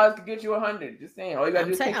 $10 to get you $100. Just saying. All you gotta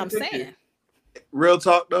do is take a picture. Real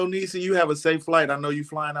talk though, Nisa, you have a safe flight. I know you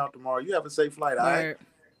flying out tomorrow. You have a safe flight, all right?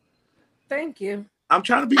 Thank you. I'm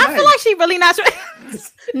trying to be nice. I feel like she really not.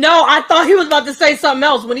 No, I thought he was about to say something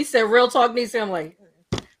else when he said real talk, Nisa. I'm like,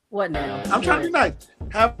 what now? I'm trying to be nice.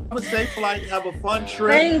 Have a safe flight. Have a fun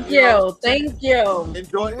trip. Thank you. Thank you.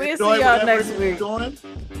 Enjoy y'all next week. Doing.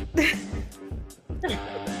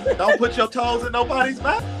 Don't put your toes in nobody's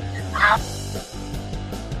mouth.